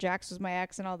friend, Jax was my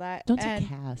ex, and all that. Don't say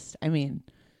cast. I mean,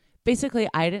 basically,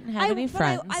 I didn't have any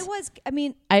friends. I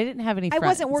didn't have any friends. I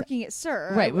wasn't working at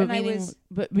SUR. Right.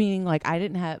 But meaning like I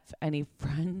didn't have any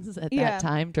friends at that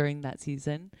time during that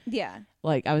season. Yeah.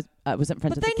 Like I wasn't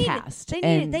friends with the cast.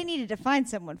 They needed to find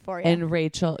someone for you. And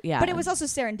Rachael, yeah. But it was also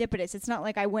serendipitous. It's not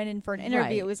like I went in for an interview.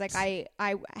 Right. It was like I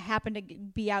happened to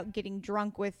be out getting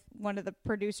drunk with one of the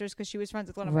producers because she was friends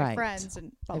with one of my friends.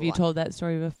 And blah, have blah, you blah. told that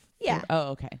story before? Yeah.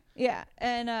 Oh, okay. Yeah.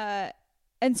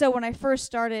 And so when I first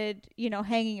started,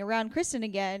 hanging around Kristen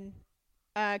again,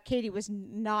 Katie was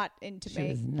not into me. She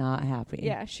was not happy.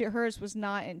 Yeah, hers was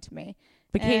not into me.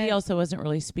 But Katie also wasn't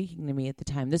really speaking to me at the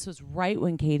time. This was right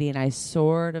when Katie and I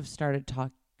sort of started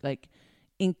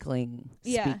speaking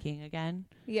again.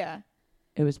 Yeah.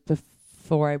 It was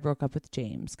before I broke up with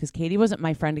James, because Katie wasn't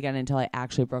my friend again until I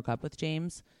actually broke up with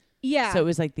James. Yeah. So it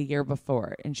was like the year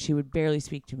before, and she would barely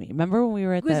speak to me. Remember when we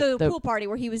were at the pool party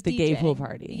where he was the DJing? Gay pool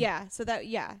party. Yeah. So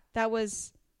that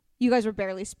was, you guys were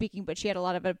barely speaking, but she had a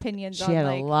lot of opinions. She had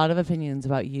a lot of opinions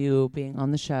about you being on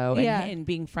the show and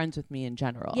being friends with me in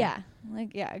general. Yeah.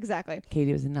 Exactly.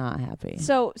 Katie was not happy.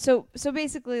 So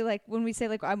basically, like when we say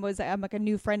like I'm like a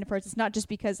new friend of hers, it's not just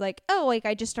because like, oh, like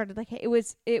I just started like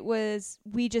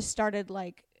we just started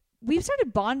like we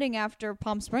started bonding after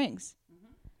Palm Springs.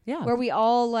 Yeah. Where we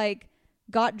all like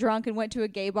got drunk and went to a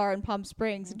gay bar in Palm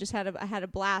Springs and just had a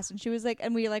blast. And she was like,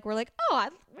 and we're like, oh,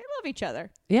 we love each other.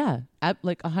 Yeah.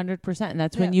 Like 100%. And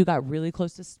that's when you got really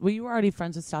close to, well, you were already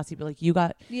friends with Stassi, but like you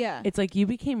got, it's like you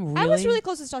became really. I was really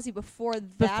close to Stassi before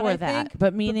that. I think.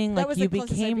 But meaning like you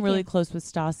became really close with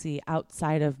Stassi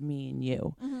outside of me and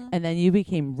you. Mm-hmm. And then you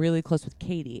became really close with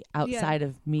Katie outside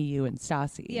of me, you, and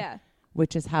Stassi. Yeah.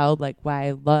 Which is how like why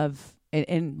I love,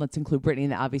 and let's include Brittany,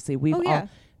 and obviously we've all.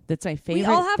 That's my favorite thing.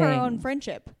 We all have our own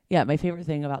friendship. Yeah, my favorite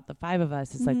thing about the five of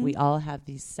us is like we all have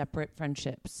these separate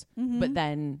friendships, but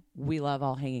then we love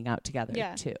all hanging out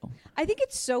together too. I think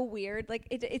it's so weird. Like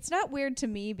it's not weird to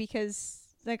me because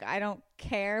like I don't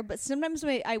care, but sometimes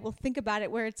I will think about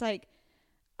it where it's like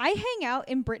I hang out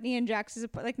in Brittany and Jax's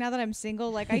like now that I'm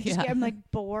single, like I just I'm like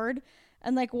bored.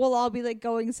 And, like, we'll all be, like,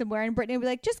 going somewhere. And Brittany will be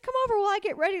like, just come over while I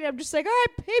get ready. And I'm just like, all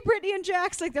right, hey, Brittany and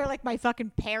Jax. Like, they're, like, my fucking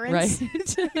parents.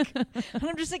 Right. And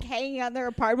I'm just, like, hanging out in their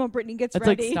apartment while Brittany gets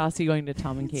ready. It's like Stassi going to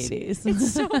Tom and Katie's.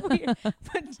 It's so weird.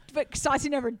 But Stassi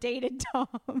never dated Tom.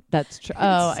 That's true.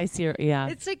 Oh, I see. Yeah.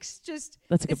 It's, like, just,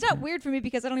 it's not weird for me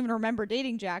because I don't even remember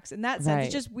dating Jax in that sense. Right.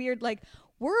 It's just weird, like,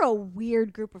 we're a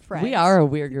weird group of friends. We are a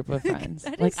weird group of friends.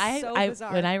 That like, is so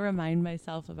bizarre. When I remind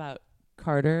myself about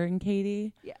Carter and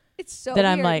Katie. Yeah. It's so that weird.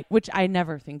 I'm like, which I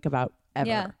never think about ever.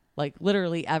 Yeah. Like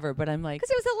literally ever, but I'm like, because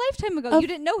it was a lifetime ago. You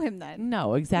didn't know him then.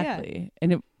 No, exactly.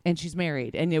 Yeah. And she's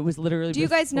married, and it was literally. Do you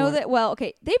guys know that? Well,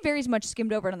 okay, they very much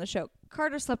skimmed over it on the show.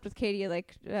 Carter slept with Katie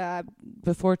like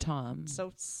before Tom,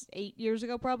 so 8 years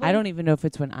ago, probably. I don't even know if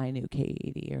it's when I knew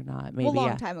Katie or not. Maybe a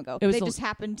long time ago. They just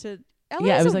happened to.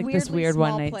 LA it was like this weird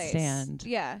one night stand.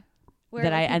 Yeah,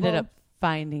 that I ended up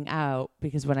finding out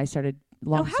because when I started.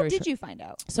 How did you find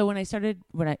out? So when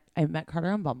I met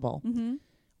Carter on Bumble,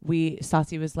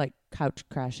 Stassi was like couch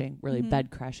crashing, really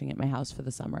bed crashing at my house for the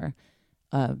summer,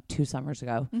 2 summers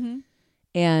ago.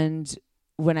 And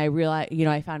when I realized,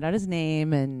 I found out his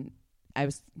name, and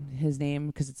his name,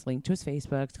 because it's linked to his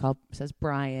Facebook, says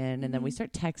Brian. And then we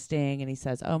start texting, and he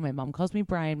says, oh, my mom calls me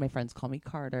Brian. My friends call me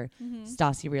Carter.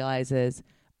 Stassi realizes,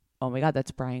 oh my God,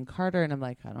 that's Brian Carter. And I'm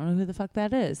like, I don't know who the fuck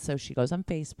that is. So she goes on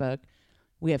Facebook.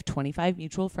 We have 25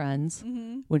 mutual friends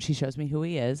when she shows me who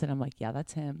he is. And I'm like, yeah,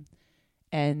 that's him.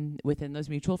 And within those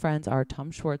mutual friends are Tom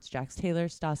Schwartz, Jax Taylor,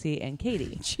 Stassi, and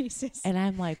Katie. Jesus. And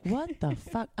I'm like, what the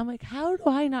fuck? I'm like, how do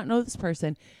I not know this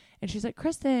person? And she's like,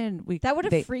 Kristen. That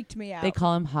would have freaked me out. They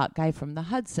call him Hot Guy from the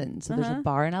Hudson. So there's a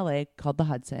bar in LA called the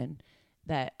Hudson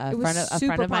that a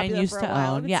friend of mine used to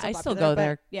own. Yeah, I still go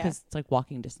there because it's like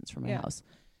walking distance from my house.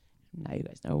 Now you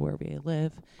guys know where we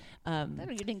live.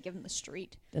 You didn't give him the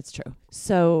street. That's true.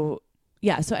 So,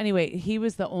 yeah. So anyway, he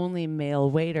was the only male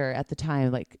waiter at the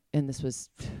time. Like, and this was,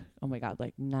 oh my God,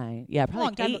 like 9. Yeah,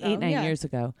 probably like 9 years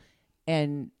ago.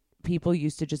 And people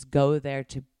used to just go there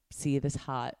to see this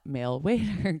hot male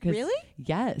waiter. Really?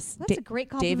 Yes. That's a great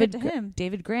compliment to him.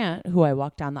 David Grant, who I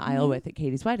walked down the aisle with at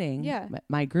Katie's wedding. Yeah.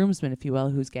 My groomsman, if you will,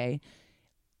 who's gay.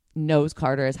 Knows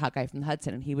Carter as Hot Guy from the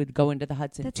Hudson, and he would go into the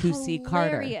Hudson to see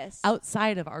Carter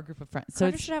outside of our group of friends.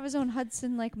 Carter should have his own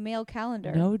Hudson like male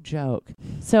calendar. No joke.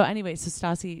 So anyway, so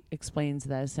Stassi explains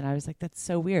this, and I was like, that's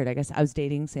so weird. I guess I was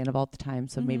dating Sandoval at the time,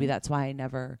 so maybe that's why I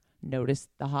never noticed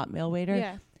the hot male waiter.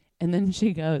 Yeah. And then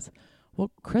she goes, well,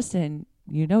 Kristen,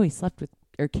 he slept with,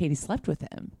 or Katie slept with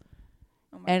him.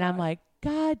 Oh my God. I'm like,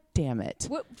 God damn it.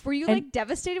 What, were you like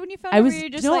devastated when you found out?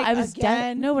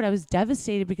 But I was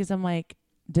devastated because I'm like,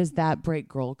 does that break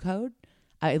girl code?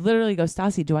 I literally go,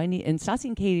 Stassi, do I need, and Stassi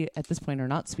and Katie at this point are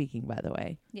not speaking, by the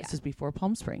way. Yeah. This is before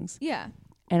Palm Springs. Yeah.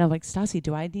 And I'm like, Stassi,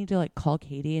 do I need to like call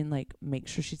Katie and like make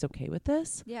sure she's okay with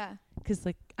this? Yeah. Because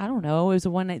like, I don't know. It was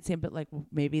a one night stand, but like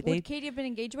maybe Would Katie have been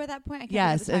engaged by that point? I can't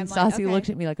yes. remember And the timeline. Stassi looked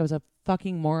at me like I was a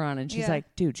fucking moron. And she's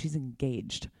like, dude, she's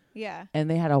engaged. Yeah. And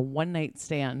they had a one night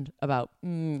stand about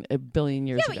a billion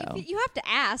years ago. But you have to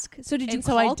ask. So did you and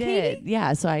call so I did. Katie?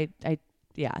 Yeah. So I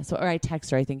or I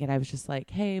text her, I think, and I was just like,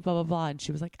 hey, blah, blah, blah. And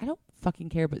she was like, I don't fucking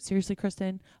care. But seriously,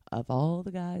 Kristen, of all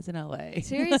the guys in LA,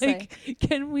 seriously, like,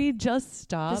 can we just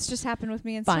stop? This just happened with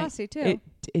me and Stassi too.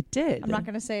 It did. I'm not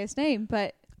going to say his name,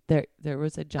 but there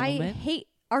was a gentleman. I hate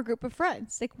our group of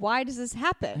friends. Like, why does this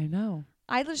happen? I know.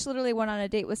 I just literally went on a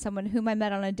date with someone whom I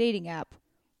met on a dating app,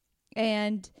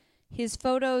 and his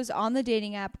photos on the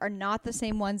dating app are not the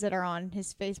same ones that are on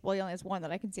his Facebook. Well, he only has one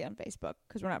that I can see on Facebook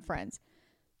because we're not friends.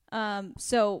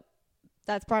 So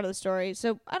that's part of the story.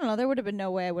 So I don't know. There would have been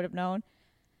no way I would have known.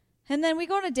 And then we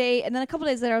go on a date, and then a couple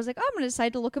days later, I was like, oh, I'm going to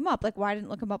decide to look him up. Like, why I didn't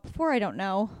look him up before, I don't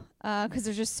know. Because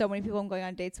there's just so many people I'm going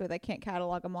on dates with, I can't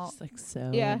catalog them all. It's like so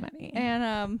many.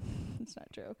 And it's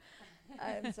not true.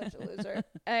 I'm such a loser.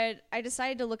 And I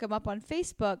decided to look him up on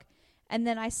Facebook, and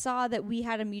then I saw that we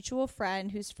had a mutual friend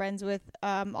who's friends with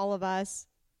all of us.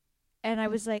 And I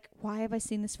was like, why have I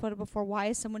seen this photo before? Why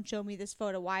has someone shown me this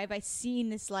photo? Why have I seen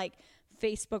this, like,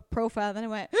 Facebook profile? And then I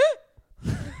went,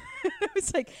 I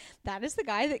was like, that is the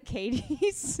guy that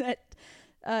Katie set,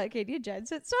 Katie and Jen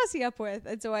set Stassi up with.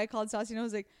 And so I called Stassi, and I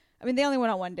was like, I mean, they only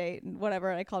went on one date and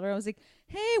whatever. And I called her, and I was like,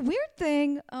 hey, weird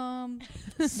thing.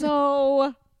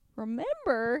 So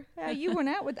remember you went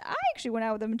out with, I actually went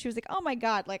out with him. And she was like, oh my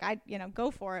God, like, go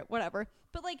for it, whatever.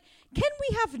 But like, can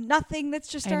we have nothing that's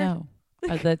just I know.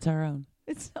 That's our own.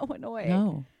 It's so annoying.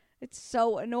 No. It's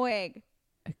so annoying.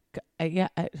 I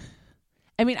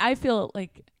mean, I feel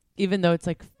like even though it's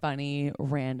like funny,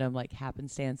 random, like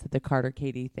happenstance that the Carter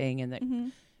Katie thing and that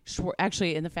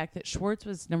actually, and the fact that Schwartz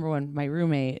was number one, my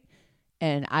roommate,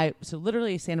 and so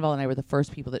literally Sandoval and I were the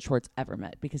first people that Schwartz ever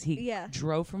met because he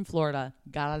drove from Florida,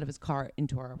 got out of his car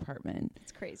into our apartment.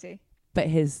 It's crazy. But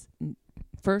his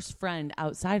first friend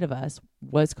outside of us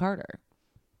was Carter.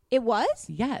 It was?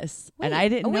 Yes. Wait, and I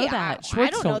didn't know that. I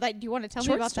don't know that. Do you want to tell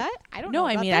me about that? I don't know. No,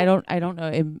 I mean, I don't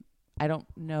know. I don't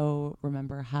know,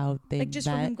 remember how they like just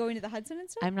met. from him going to the Hudson and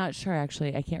stuff? I'm not sure,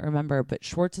 actually. I can't remember. But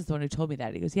Schwartz is the one who told me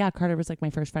that. He goes, yeah, Carter was like my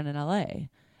first friend in L.A.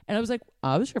 And I was like,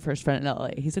 I was your first friend in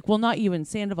L.A. He's like, well, not you in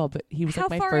Sandoval, but he was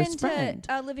like my first friend.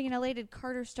 How far into living in L.A. did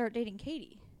Carter start dating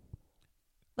Katie?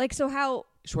 Like, so how...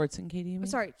 Schwartz and Katie, you mean?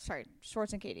 Sorry.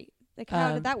 Schwartz and Katie. Like,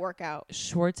 how did that work out?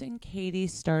 Schwartz and Katie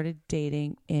started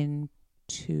dating in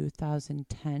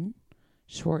 2010.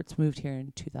 Schwartz moved here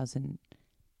in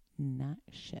 2009.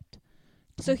 Shit.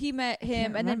 So he met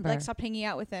him and then like stopped hanging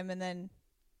out with him, and then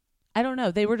I don't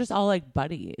know. They were just all like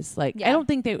buddies. Like I don't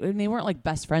think they weren't like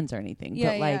best friends or anything.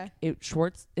 Yeah, but like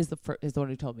Schwartz is the one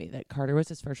who told me that Carter was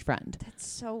his first friend. That's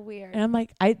so weird. And I'm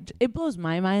like, it blows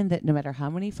my mind that no matter how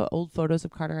many old photos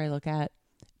of Carter I look at,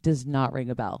 does not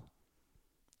ring a bell.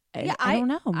 I don't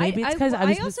know. Maybe it's because I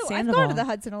was with Sandoval. I've gone to the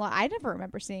Hudson a lot. I never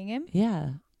remember seeing him. Yeah,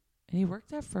 and he worked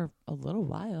there for a little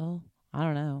while. I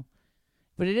don't know.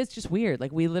 But it is just weird.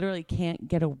 Like, we literally can't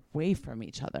get away from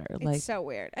each other. It's so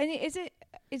weird. And is it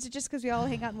just because we all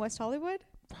hang out in West Hollywood?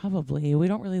 Probably. We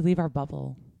don't really leave our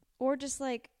bubble. Or just,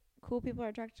 like, cool people are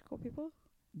attracted to cool people?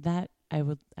 That, I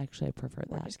prefer that.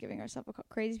 We're just giving ourselves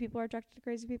crazy people are attracted to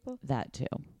crazy people? That, too.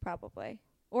 Probably.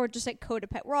 Or just, like,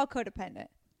 codependent. We're all codependent.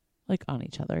 Like, on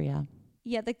each other, yeah.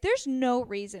 Yeah, like there's no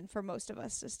reason for most of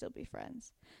us to still be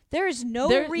friends. There is no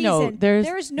reason. There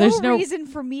is no reason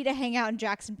for me to hang out in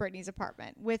Jackson Brittany's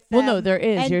apartment with them. Well, no, there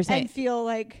is. You're saying, and feel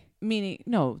like meaning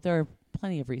no. There are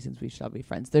plenty of reasons we should all be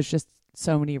friends. There's just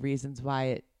so many reasons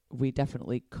why we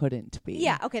definitely couldn't be.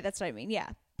 Yeah, okay, that's what I mean. Yeah,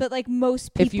 but like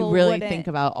most people, if you really think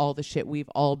about all the shit we've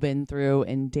all been through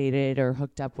and dated or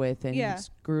hooked up with and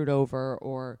screwed over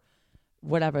or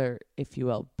whatever, if you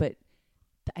will, but.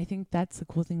 I think that's the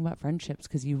cool thing about friendships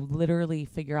because you literally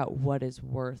figure out what is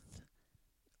worth.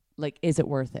 Like, is it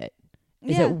worth it?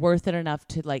 Is it worth it enough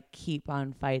to like keep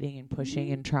on fighting and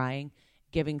pushing and trying,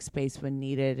 giving space when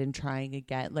needed and trying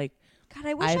again? Like, God,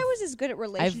 I wish I was as good at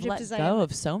relationships as I am. I've let go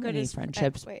of so many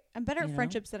friendships. I'm better at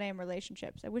friendships than I am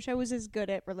relationships. I wish I was as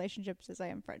good at relationships as I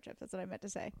am friendships. That's what I meant to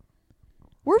say.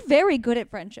 We're very good at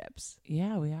friendships.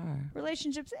 Yeah, we are.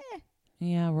 Relationships,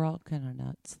 Yeah, we're all kind of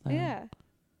nuts, though. Yeah.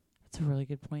 That's a really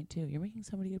good point, too. You're making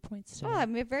so many good points today. Oh,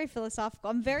 I'm very philosophical.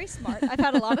 I'm very smart. I've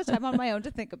had a lot of time on my own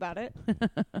to think about it.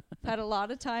 I've had a lot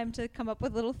of time to come up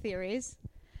with little theories.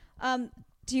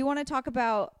 Do you want to talk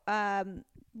about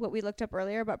what we looked up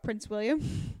earlier about Prince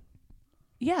William?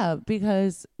 Yeah,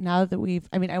 because now that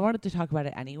I wanted to talk about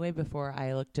it anyway before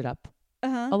I looked it up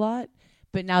a lot.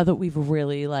 But now that we've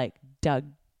really like dug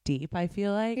deep, I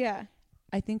feel like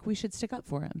I think we should stick up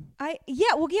for him.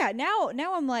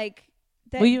 Now I'm like,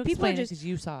 that well, you people explain are just, it because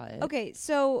you saw it. Okay,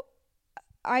 so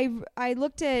I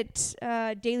looked at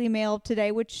Daily Mail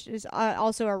today, which is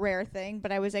also a rare thing,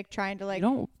 but I was like trying to like. You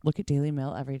don't look at Daily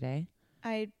Mail every day.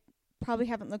 I probably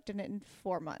haven't looked at it in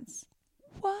 4 months.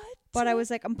 What? But I was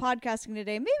like, I'm podcasting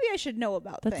today. Maybe I should know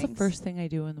about things. That's the first thing I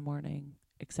do in the morning,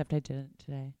 except I didn't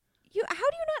today. How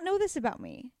do you not know this about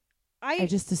me? I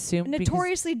just assumed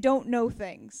notoriously don't know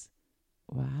things.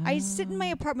 Wow. I sit in my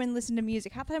apartment and listen to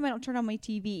music. Half the time I don't turn on my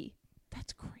TV.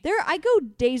 That's crazy. I go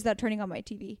days without turning on my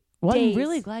TV. Well, days. I'm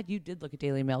really glad you did look at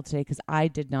Daily Mail today because I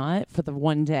did not for the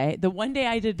one day. The one day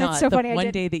I did That's not. So the funny.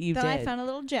 one day that you then did. I found a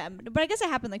little gem. But I guess it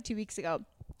happened like 2 weeks ago.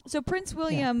 So Prince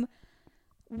William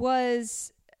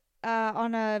was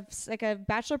on a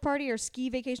bachelor party or ski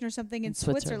vacation or something in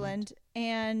Switzerland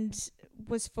and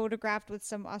was photographed with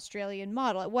some Australian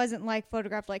model. It wasn't like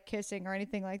photographed like kissing or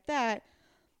anything like that.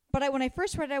 But when I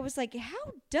first read it, I was like,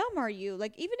 how dumb are you?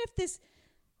 Like, even if this,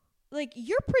 like,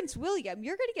 you're Prince William,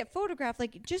 you're going to get photographed.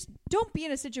 Like, just don't be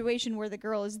in a situation where the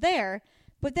girl is there.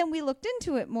 But then we looked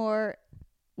into it more.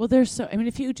 Well,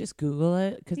 if you just Google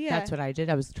it, because that's what I did.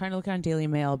 I was trying to look on Daily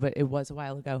Mail, but it was a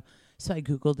while ago. So I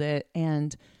Googled it,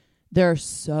 and there are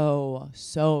so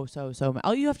many.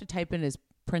 All you have to type in is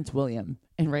Prince William,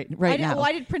 and right now. Well,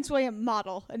 I did Prince William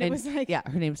model, and it was like. Yeah,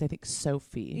 her name's, I think,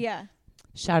 Sophie. Yeah.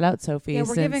 Shout out, Sophie. Yeah,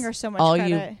 we're giving her so much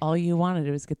credit. All you wanted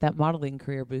was get that modeling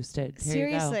career boosted. Here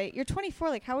Seriously, you're 24.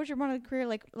 Like, how was your modeling career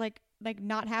like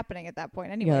not happening at that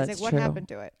point? Anyways, like, what happened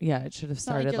to it? Yeah, it should have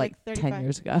started like 10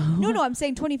 years ago. No, I'm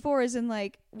saying 24 is in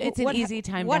like. It's an easy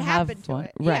time to have fun.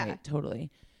 Right, totally.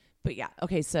 But yeah,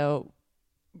 okay, so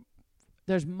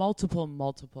there's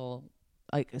multiple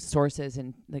like sources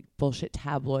and like bullshit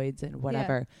tabloids and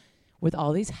whatever. Yeah. With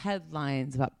all these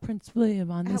headlines about Prince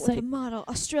William on this site. A model,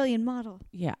 Australian model.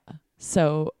 Yeah.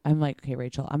 So I'm like, okay,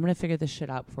 Rachel, I'm going to figure this shit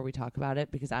out before we talk about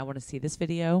it because I want to see this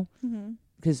video.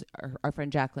 Because our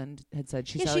friend Jacqueline had said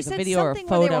she saw like a video or a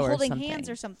photo where they were holding something. Hands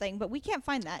or something, but we can't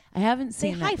find that. I haven't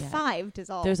seen that. They high-fived is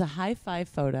all. There's a high-five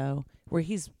photo where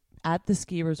he's at the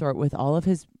ski resort with all of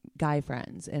his guy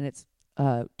friends, and it's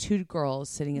 2 girls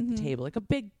sitting at the table, like a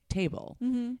big table,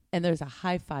 and there's a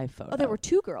high-five photo. Oh, there were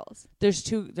 2 girls. There's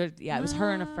 2. It was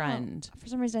her and a friend. For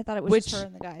some reason, I thought it was just her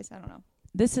and the guys. I don't know.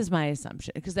 This is my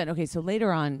assumption. Because then, okay, so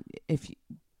later on, if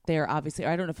they're obviously, or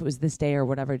I don't know if it was this day or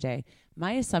whatever day,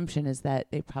 my assumption is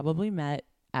that they probably met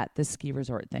at the ski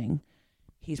resort thing.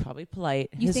 He's probably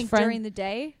polite. You think during the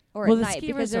day or at night? The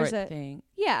ski resort thing.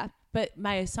 Yeah. But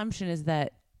my assumption is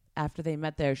that after they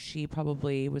met there, she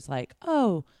probably was like,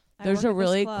 oh, there's a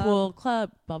really cool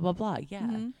club, blah, blah, blah.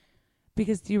 Yeah.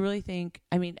 Because do you really think,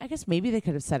 I guess maybe they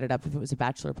could have set it up if it was a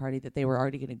bachelor party that they were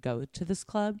already going to go to this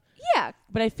club. Yeah.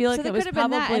 But I feel like it was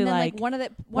probably like, one of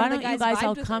the why guys don't you guys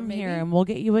all come here and we'll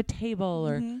get you a table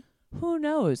or who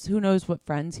knows? Who knows what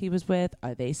friends he was with?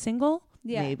 Are they single?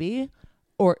 Yeah. Maybe.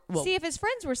 Or see, if his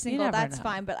friends were single, that's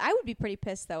fine. But I would be pretty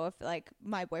pissed though if like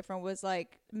my boyfriend was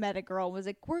like met a girl and was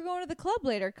like, "We're going to the club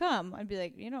later. Come." I'd be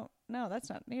like, no, that's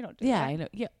not. You don't do that. Yeah, I know.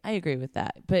 Yeah, I agree with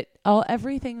that. But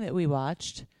everything that we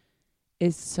watched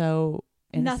is so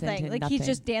innocent. Nothing. Like he's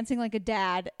just dancing like a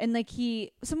dad, and like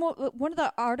one of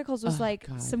the articles was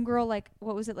some girl like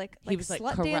what was it like he was slut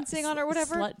like dancing on or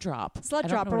whatever slut drop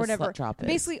or whatever. Slut drop is.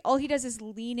 Basically, all he does is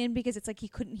lean in because it's like he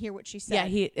couldn't hear what she said.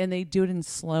 Yeah, and they do it in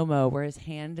slow mo where his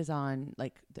hand is on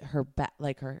like her back,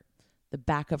 like the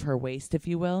back of her waist, if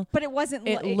you will. But it wasn't.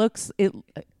 It looks it.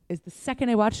 Is the second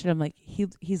I watched it, I'm like,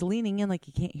 he's leaning in like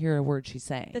he can't hear a word she's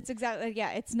saying. That's exactly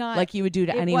It's not like you would do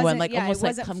to anyone, like almost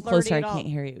like come closer, I can't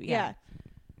hear you. Yeah.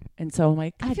 And so I'm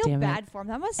like, God I feel damn bad for him.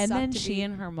 That must. And suck then to she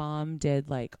and her mom did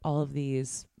like all of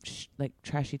these like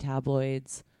trashy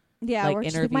tabloids. Yeah, like where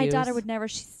interviews. My daughter would never.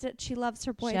 She loves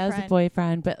her boyfriend. She has a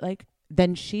boyfriend, but like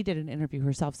then she did an interview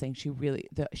herself saying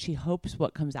she hopes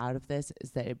what comes out of this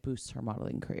is that it boosts her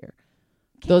modeling career.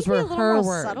 Those were her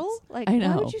words. Subtle? Like, I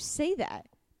know. Why would you say that?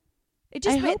 It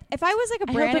just if I was like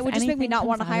a brand, it would just make me not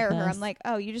want to hire her. I'm like,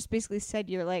 oh, you just basically said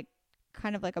you're like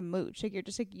kind of like a mooch. Like you're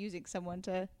just like using someone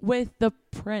to with the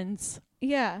Prince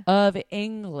Yeah. Of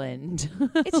England.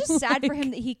 It's just sad for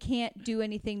him that he can't do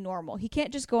anything normal. He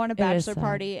can't just go on a bachelor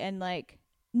party and like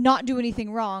not do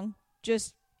anything wrong.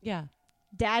 Just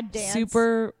dad dance.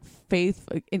 Super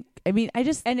faithful. I mean,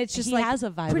 and it's just he like has a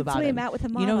vibe Prince about William him. out with a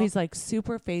model. You know, he's like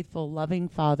super faithful, loving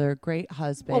father, great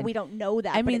husband. Well, we don't know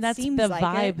that. I mean, but that's it seems the like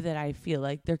vibe that I feel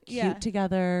like they're cute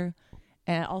together.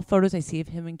 And all photos I see of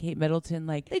him and Kate Middleton,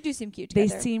 like they do seem cute together.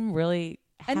 They seem really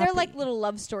happy. And their like little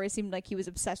love story seemed like he was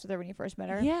obsessed with her when he first met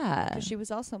her. Yeah. Because she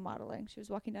was also modeling. She was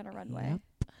walking down a runway. Yep.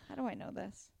 How do I know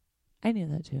this? I knew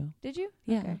that too. Did you?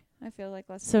 Yeah. Okay. I feel like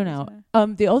less. So now,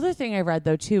 the other thing I read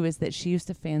though too is that she used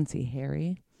to fancy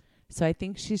Harry. So I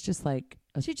think she's just like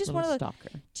she's just little one of the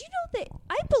stalker. Do you know that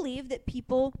I believe that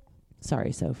people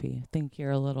Sorry, Sophie. I think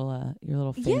you're a little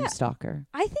fame stalker.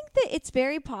 I think that it's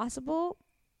very possible.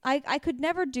 I could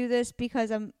never do this because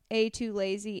I'm A, too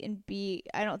lazy, and B,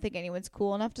 I don't think anyone's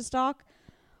cool enough to stalk.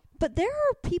 But there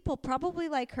are people probably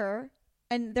like her,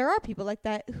 and there are people like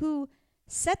that who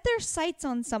set their sights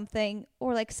on something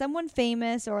or like someone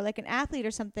famous or like an athlete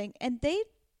or something, and they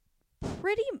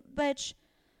pretty much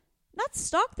not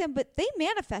stalk them, but they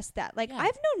manifest that. Like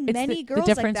I've known many girls like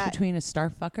that. The difference between a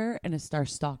star fucker and a star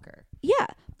stalker. Yeah,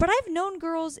 but I've known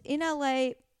girls in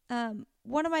LA.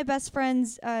 One of my best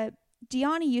friends,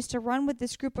 Deani, used to run with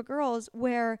this group of girls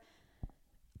where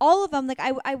all of them, like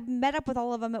I met up with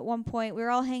all of them at one point. We were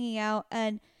all hanging out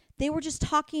and they were just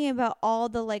talking about all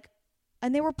the like,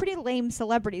 and they were pretty lame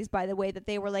celebrities, by the way, that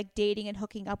they were like dating and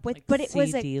hooking up with. Like but it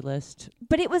was like D-list.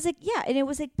 But it was like, yeah, and it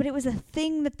was like, but it was a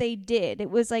thing that they did. It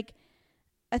was like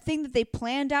a thing that they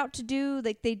planned out to do.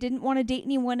 Like they didn't want to date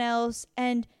anyone else,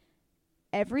 and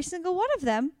every single one of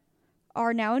them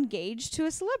are now engaged to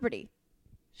a celebrity.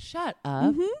 Shut up.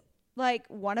 Mm-hmm. Like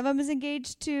one of them is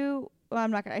engaged to. Well, I'm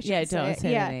not gonna. Don't say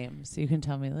the names. You can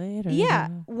tell me later. Yeah,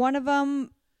 one of them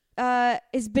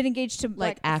has been engaged to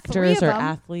like actors or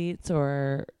athletes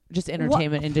or just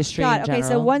entertainment industry in general. Okay,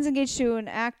 so one's engaged to an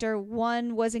actor.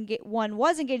 One was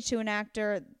engaged to an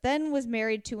actor, then was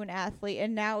married to an athlete,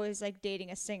 and now is like dating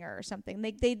a singer or something.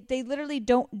 They literally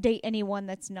don't date anyone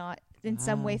that's not in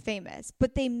some way famous,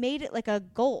 but they made it like a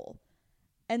goal,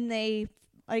 and they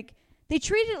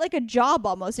treat it like a job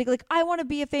almost. Like I want to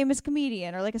be a famous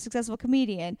comedian or like a successful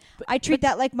comedian. I treat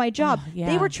that like my job.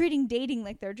 They were treating dating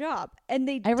like their job, and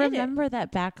I remember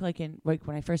that back like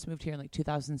when I first moved here in like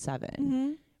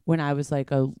 2007, when I was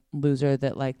like a loser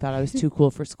that like thought I was too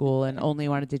cool for school and only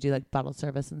wanted to do like bottle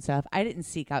service and stuff. I didn't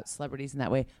seek out celebrities in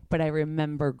that way, but I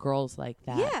remember girls like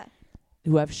that. Yeah.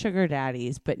 Who have sugar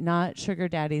daddies, but not sugar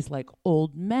daddies like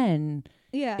old men.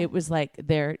 Yeah. It was like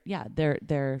their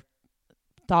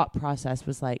thought process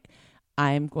was like,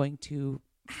 I'm going to.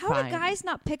 How do guys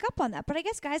not pick up on that? But I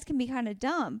guess guys can be kind of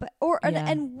dumb. But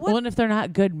and if they're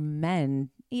not good men,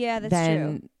 that's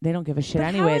then true. They don't give a shit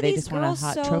anyway. They just want a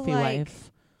hot trophy like,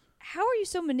 wife. How are you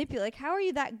so manipulative? Like, how are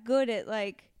you that good at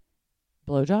like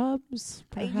blowjobs?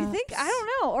 You think? I don't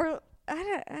know. Or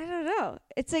I don't know.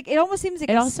 It's like it almost seems like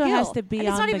it a also skill. has to be. And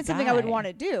on it's not the even something guy. I would want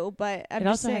to do, but it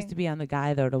also has to be on the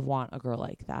guy though to want a girl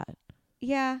like that.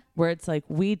 Yeah. Where it's like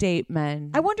we date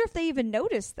men. I wonder if they even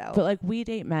notice though. But like we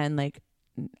date men. Like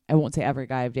I won't say every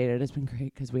guy I've dated has been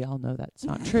great because we all know that's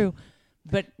not true.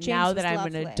 But now that I'm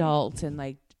an adult and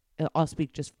like I'll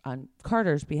speak just on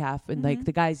Carter's behalf and like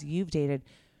the guys you've dated,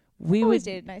 we always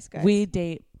dated nice guys. We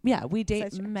date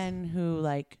men who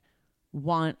like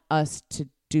want us to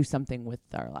do something with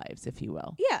our lives, if you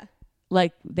will. Yeah.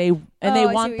 Like they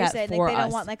want that for like, they us.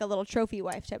 don't want like a little trophy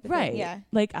wife type of thing. Yeah.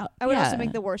 Like I would also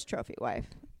make the worst trophy wife.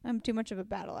 I'm too much of a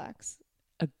battle axe.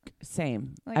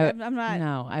 Same. Like I'm not.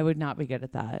 No, I would not be good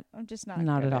at that. I'm just not.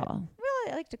 Not at all.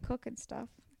 Well, I like to cook and stuff.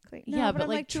 No, yeah, but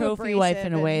like trophy wife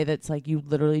in a way that's like you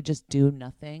literally just do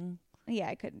nothing. Yeah,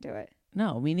 I couldn't do it.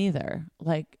 No, me neither.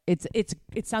 Like it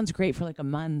sounds great for like a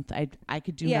month. I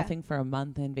could do nothing for a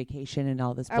month and vacation and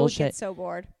all this bullshit. I would get so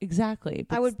bored. Exactly.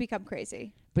 I would become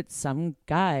crazy. But some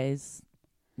guys,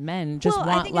 men, just want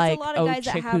I think like it's a lot of guys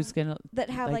chick who's gonna that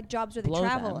have like jobs where they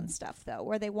travel them. and stuff though,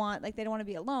 where they want like they don't want to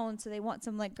be alone, so they want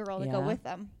some like girl to go with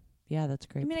them. Yeah, that's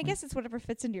great. I mean, I guess it's whatever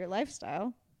fits into your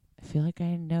lifestyle. I feel like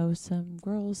I know some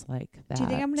girls like that. Do you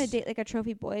think I'm gonna date like a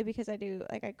trophy boy because I do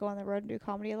like I go on the road and do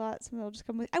comedy a lot? Someone will just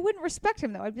come with. I wouldn't respect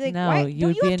him though. I'd be like, no, why you'd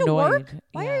don't you be have annoyed. to work?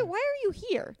 Why are you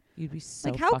here? You'd be so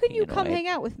like, how can you annoyed. come hang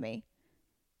out with me?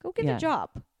 Go get a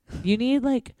job. You need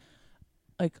like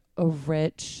a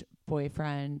rich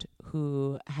boyfriend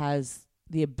who has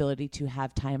the ability to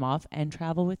have time off and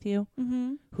travel with you.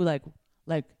 Mm-hmm. Who like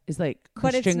is like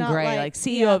Christian Grey, like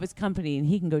CEO of his company, and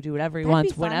he can go do whatever he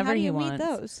wants whenever he wants. Meet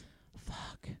those?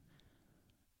 Fuck.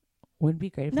 Wouldn't it be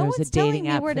great if no there was a dating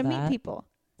app where for to that? meet people.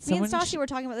 Me and Stassi were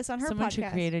talking about this on her podcast. Someone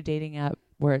should create a dating app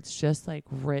where it's just like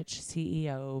rich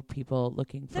CEO people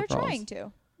looking for girls. They're trying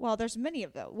to. Well, there's many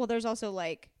of them. Well, there's also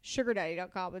like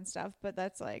sugardaddy.com and stuff, but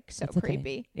that's like that's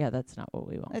creepy. Yeah, that's not what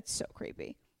we want. It's so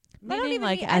creepy. Meaning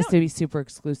like has to be super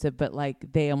exclusive, but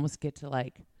like they almost get to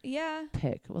like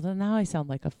pick. Well, then now I sound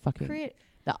like a fucking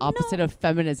the opposite of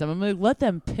feminism. I'm like, let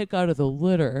them pick out of the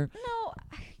litter.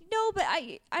 No, but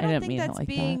I don't think that's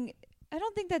being. I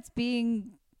don't think that's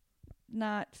being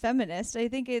not feminist. I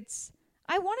think it's.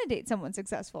 I want to date someone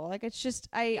successful. Like it's just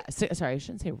sorry, I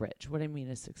shouldn't say rich. What I mean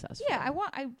is successful. Yeah,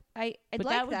 I'd but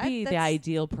like that would that. be the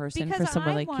ideal person for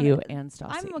someone like wanna, you and Stassi.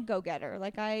 I'm a go-getter.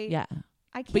 Like I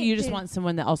can't. But you just want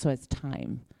someone that also has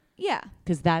time. Yeah.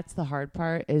 Because that's the hard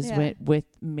part is with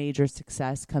major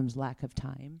success comes lack of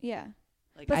time. Yeah.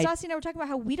 Like but Stassi and I were talking about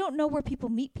how we don't know where people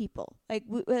meet people. Like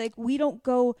we don't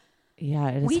go. Yeah,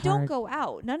 it is we hard. don't go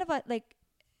out. None of us like.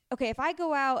 Okay, if I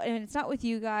go out and it's not with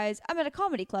you guys, I'm at a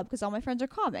comedy club because all my friends are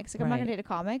comics. Like I'm not gonna date a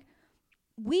comic.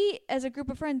 We, as a group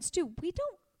of friends too, we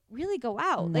don't really go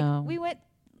out. No. Like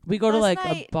we go to like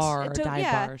a bar, a dive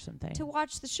bar or something to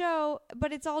watch the show,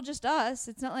 but it's all just us.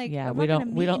 It's not like we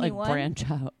don't like branch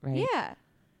out, right? Yeah,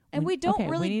 and we don't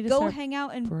really go hang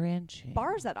out in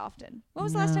bars that often. When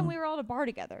was the last time we were all at a bar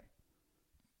together?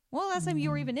 When was the last time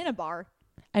you were even in a bar?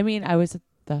 I mean, I was at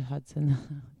the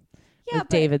Hudson. With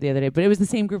David the other day, but it was the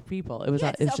same group of people. It was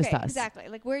it's just us. Exactly.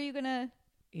 Like, where are you gonna?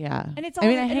 Yeah. And it's. I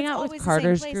mean, I hang out with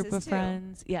Carter's group of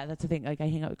friends. Yeah, that's the thing. Like, I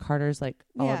hang out with Carter's, like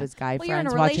all of his guy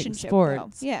friends watching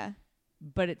sports. Though. Yeah.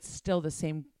 But it's still the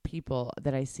same people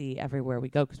that I see everywhere we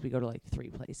go because we go to like 3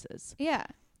 places. Yeah.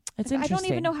 It's interesting. I don't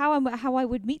even know how I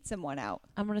would meet someone out.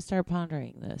 I'm gonna start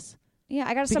pondering this. Yeah,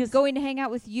 I gotta stop going to hang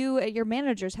out with you at your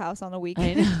manager's house on the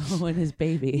weekend. I know, and his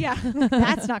baby. Yeah,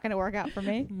 that's not gonna work out for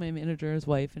me. My manager, his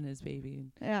wife, and his baby.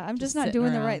 Yeah, I'm just not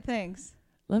doing the right things.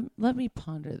 Let me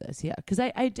ponder this. Yeah, because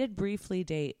I did briefly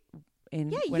date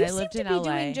when I lived in LA. Yeah, you seem to be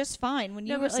doing just fine when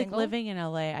you were single. Like living in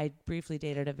LA, I briefly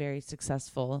dated a very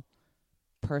successful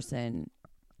person.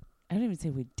 I don't even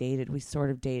say we dated. We sort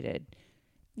of dated.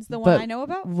 Is the one I know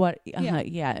about?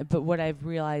 Yeah, but what I've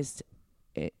realized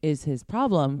is his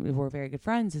problem. We're very good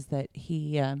friends. Is that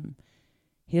he doesn't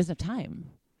have time.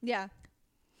 Yeah,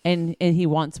 and he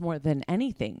wants more than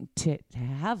anything to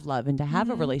have love and to have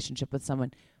a relationship with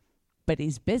someone, but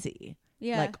he's busy.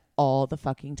 Yeah, like all the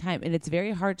fucking time, and it's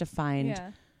very hard to find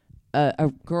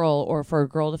a girl or for a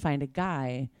girl to find a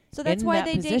guy. So that's why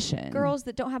they date girls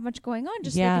that don't have much going on,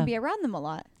 just so they can be around them a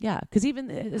lot. Yeah, because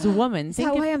even as a woman, that's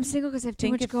why I'm single, because I have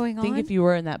too much going on. Think if you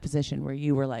were in that position where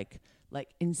you were like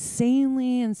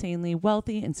insanely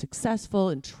wealthy and successful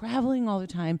and traveling all the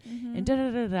time and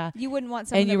da-da-da-da. You wouldn't want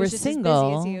someone that was just single,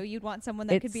 as busy as you. You'd want someone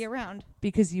that could be around.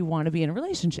 Because you want to be in a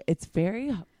relationship. It's very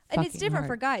and it's different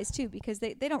for guys, too, because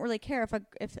they don't really care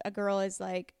if a girl is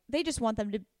like, they just want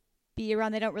them to be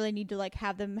around. They don't really need to like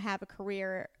have them have a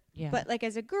career. Yeah. But like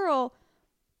as a girl,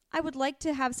 I would like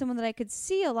to have someone that I could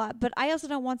see a lot, but I also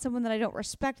don't want someone that I don't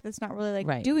respect that's not really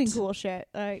like doing cool shit.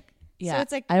 Like, yeah, so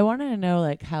it's like I want to know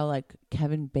like how like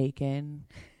Kevin Bacon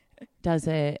does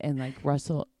it, and like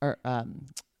Russell or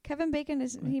Kevin Bacon,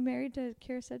 is he married to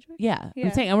Keira Sedgwick? Yeah.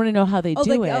 I'm saying I want to know how they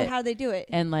do it. Oh, how they do it.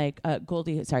 And like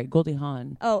Goldie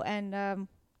Hawn. Oh, and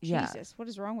Jesus, what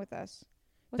is wrong with us?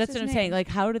 That's what I'm saying. Like,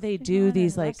 how do they do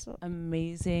these like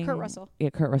amazing? Kurt Russell.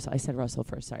 Yeah, Kurt Russell. I said Russell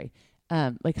first. Sorry.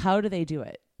 Like, how do they do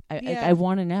it? I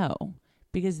want to know,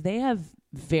 because they have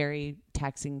very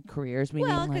taxing careers.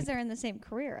 Well, because they're in the same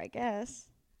career, I guess.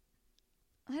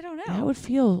 I don't know. That would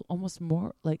feel almost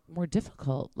more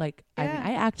difficult. Like, I mean,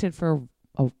 I acted for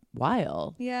a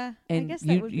while. Yeah, and I guess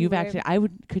that would be you've weird. acted. I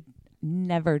could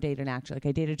never date an actor. Like,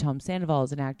 I dated Tom Sandoval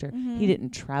as an actor. He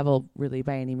didn't travel really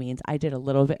by any means. I did a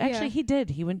little bit. Actually, he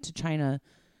did. He went to China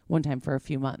one time for a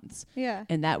few months. Yeah.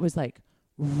 And that was like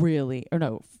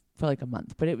for like a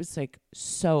month. But it was like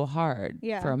so hard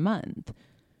for a month.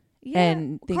 Yeah.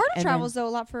 And Carter travels though a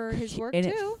lot for his work and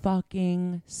too. It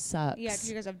fucking sucks. Yeah, because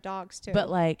you guys have dogs too. But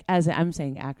like, as I'm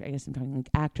saying, actor, I guess I'm talking like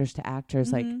actors to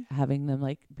actors, like having them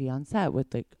like be on set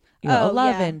with like a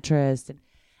love interest. And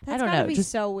that's I don't know. Be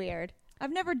so weird.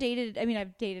 I've never dated. I mean,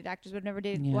 I've dated actors, but I've never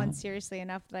dated one seriously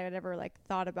enough that I would ever like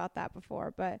thought about that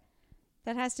before. But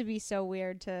that has to be so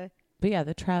weird to. But yeah,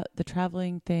 the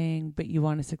traveling thing. But you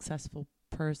want a successful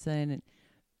person,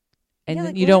 and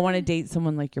then you don't want to date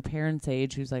someone like your parents'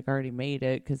 age who's like already made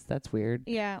it, because that's weird.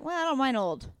 Yeah, well, I don't mind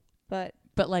old, but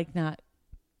like not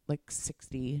like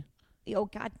 60. Oh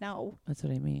God, no. That's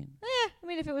what I mean. I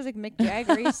mean, if it was like Mick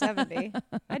Jagger, he's 70.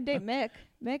 I'd date Mick.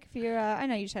 Mick, if you're, I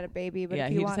know you just had a baby, but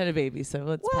if you just had a baby, so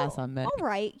let's pass on Mick. All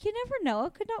right, you never know;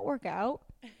 it could not work out.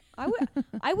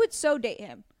 I would so date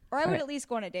him, or I would at least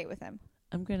go on a date with him.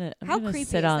 I'm gonna creepy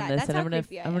sit is on that? this, That's and how I'm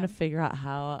creepy gonna figure out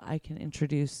how I can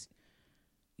introduce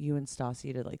you and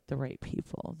Stassi to like the right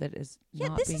people. That is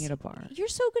not being at a bar. You're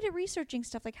so good at researching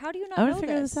stuff. Like, how do you not I'm know gonna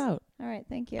figure this out. All right,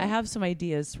 thank you. I have some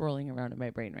ideas swirling around in my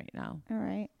brain right now. All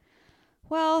right.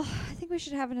 Well, I think we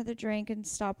should have another drink and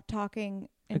stop talking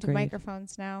into Agreed.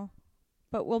 microphones now.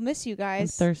 But we'll miss you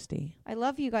guys. I'm thirsty. I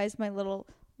love you guys, my little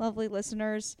lovely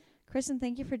listeners. Kristen,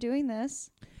 thank you for doing this.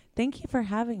 Thank you for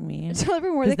having me. Tell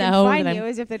everyone where they can now find that you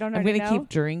as if they don't I'm already going know. to keep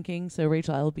drinking, so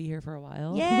Rachel, I'll be here for a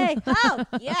while. Yay. Oh,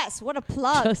 yes. What a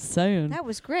plug. Just saying. That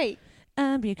was great.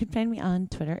 You can find me on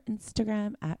Twitter,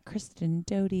 Instagram at Kristen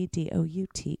Doute,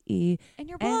 Doute. And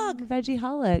your blog. And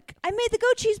Veggeholic. I made the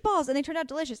goat cheese balls, and they turned out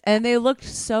delicious. And they looked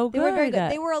so They good. were very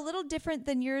good. They were a little different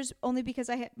than yours, only because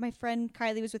I had my friend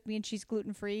Kylie was with me, and she's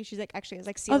gluten free. She's like actually has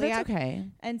like celiac. Oh, that's okay.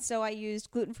 And so I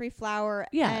used gluten free flour.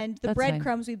 Yeah, and the that's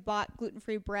breadcrumbs we bought gluten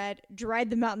free bread,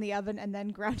 dried them out in the oven, and then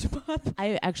ground them up.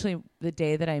 I actually, the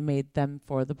day that I made them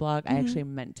for the blog, I actually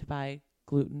meant to buy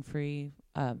gluten free.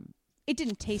 It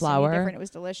didn't taste flour. any different. It was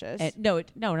delicious. No,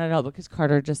 not at all. Because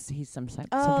Carter he's sometimes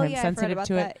sensitive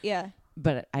to it. Yeah.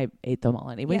 But I ate them all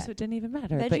anyway, Yeah. so it didn't even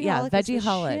matter. Veggeholic But yeah, is the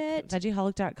Veggeholic. shit.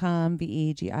 Veggeholic.com,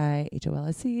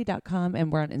 VEGIHOLSC.com,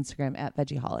 and we're on Instagram at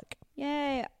Veggeholic.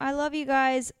 Yay. I love you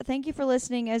guys. Thank you for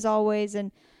listening as always.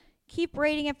 And keep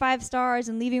rating it 5 stars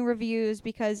and leaving reviews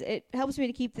because it helps me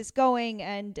to keep this going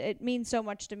and it means so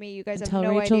much to me. You guys have no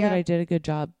Tell Rachel idea. that I did a good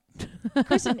job.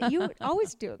 Kristen, you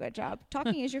always do a good job.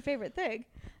 Talking is your favorite thing.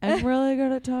 I'm really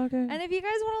good at talking. And if you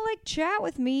guys want to like chat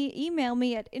with me, email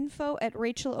me at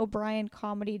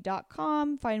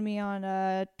info@rachelobriencomedy.com. Find me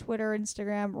on Twitter,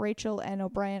 Instagram, Rachael N.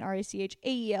 O'Brien,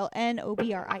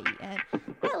 RACHAELNOBRIEN.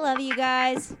 I love you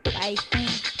guys. Bye.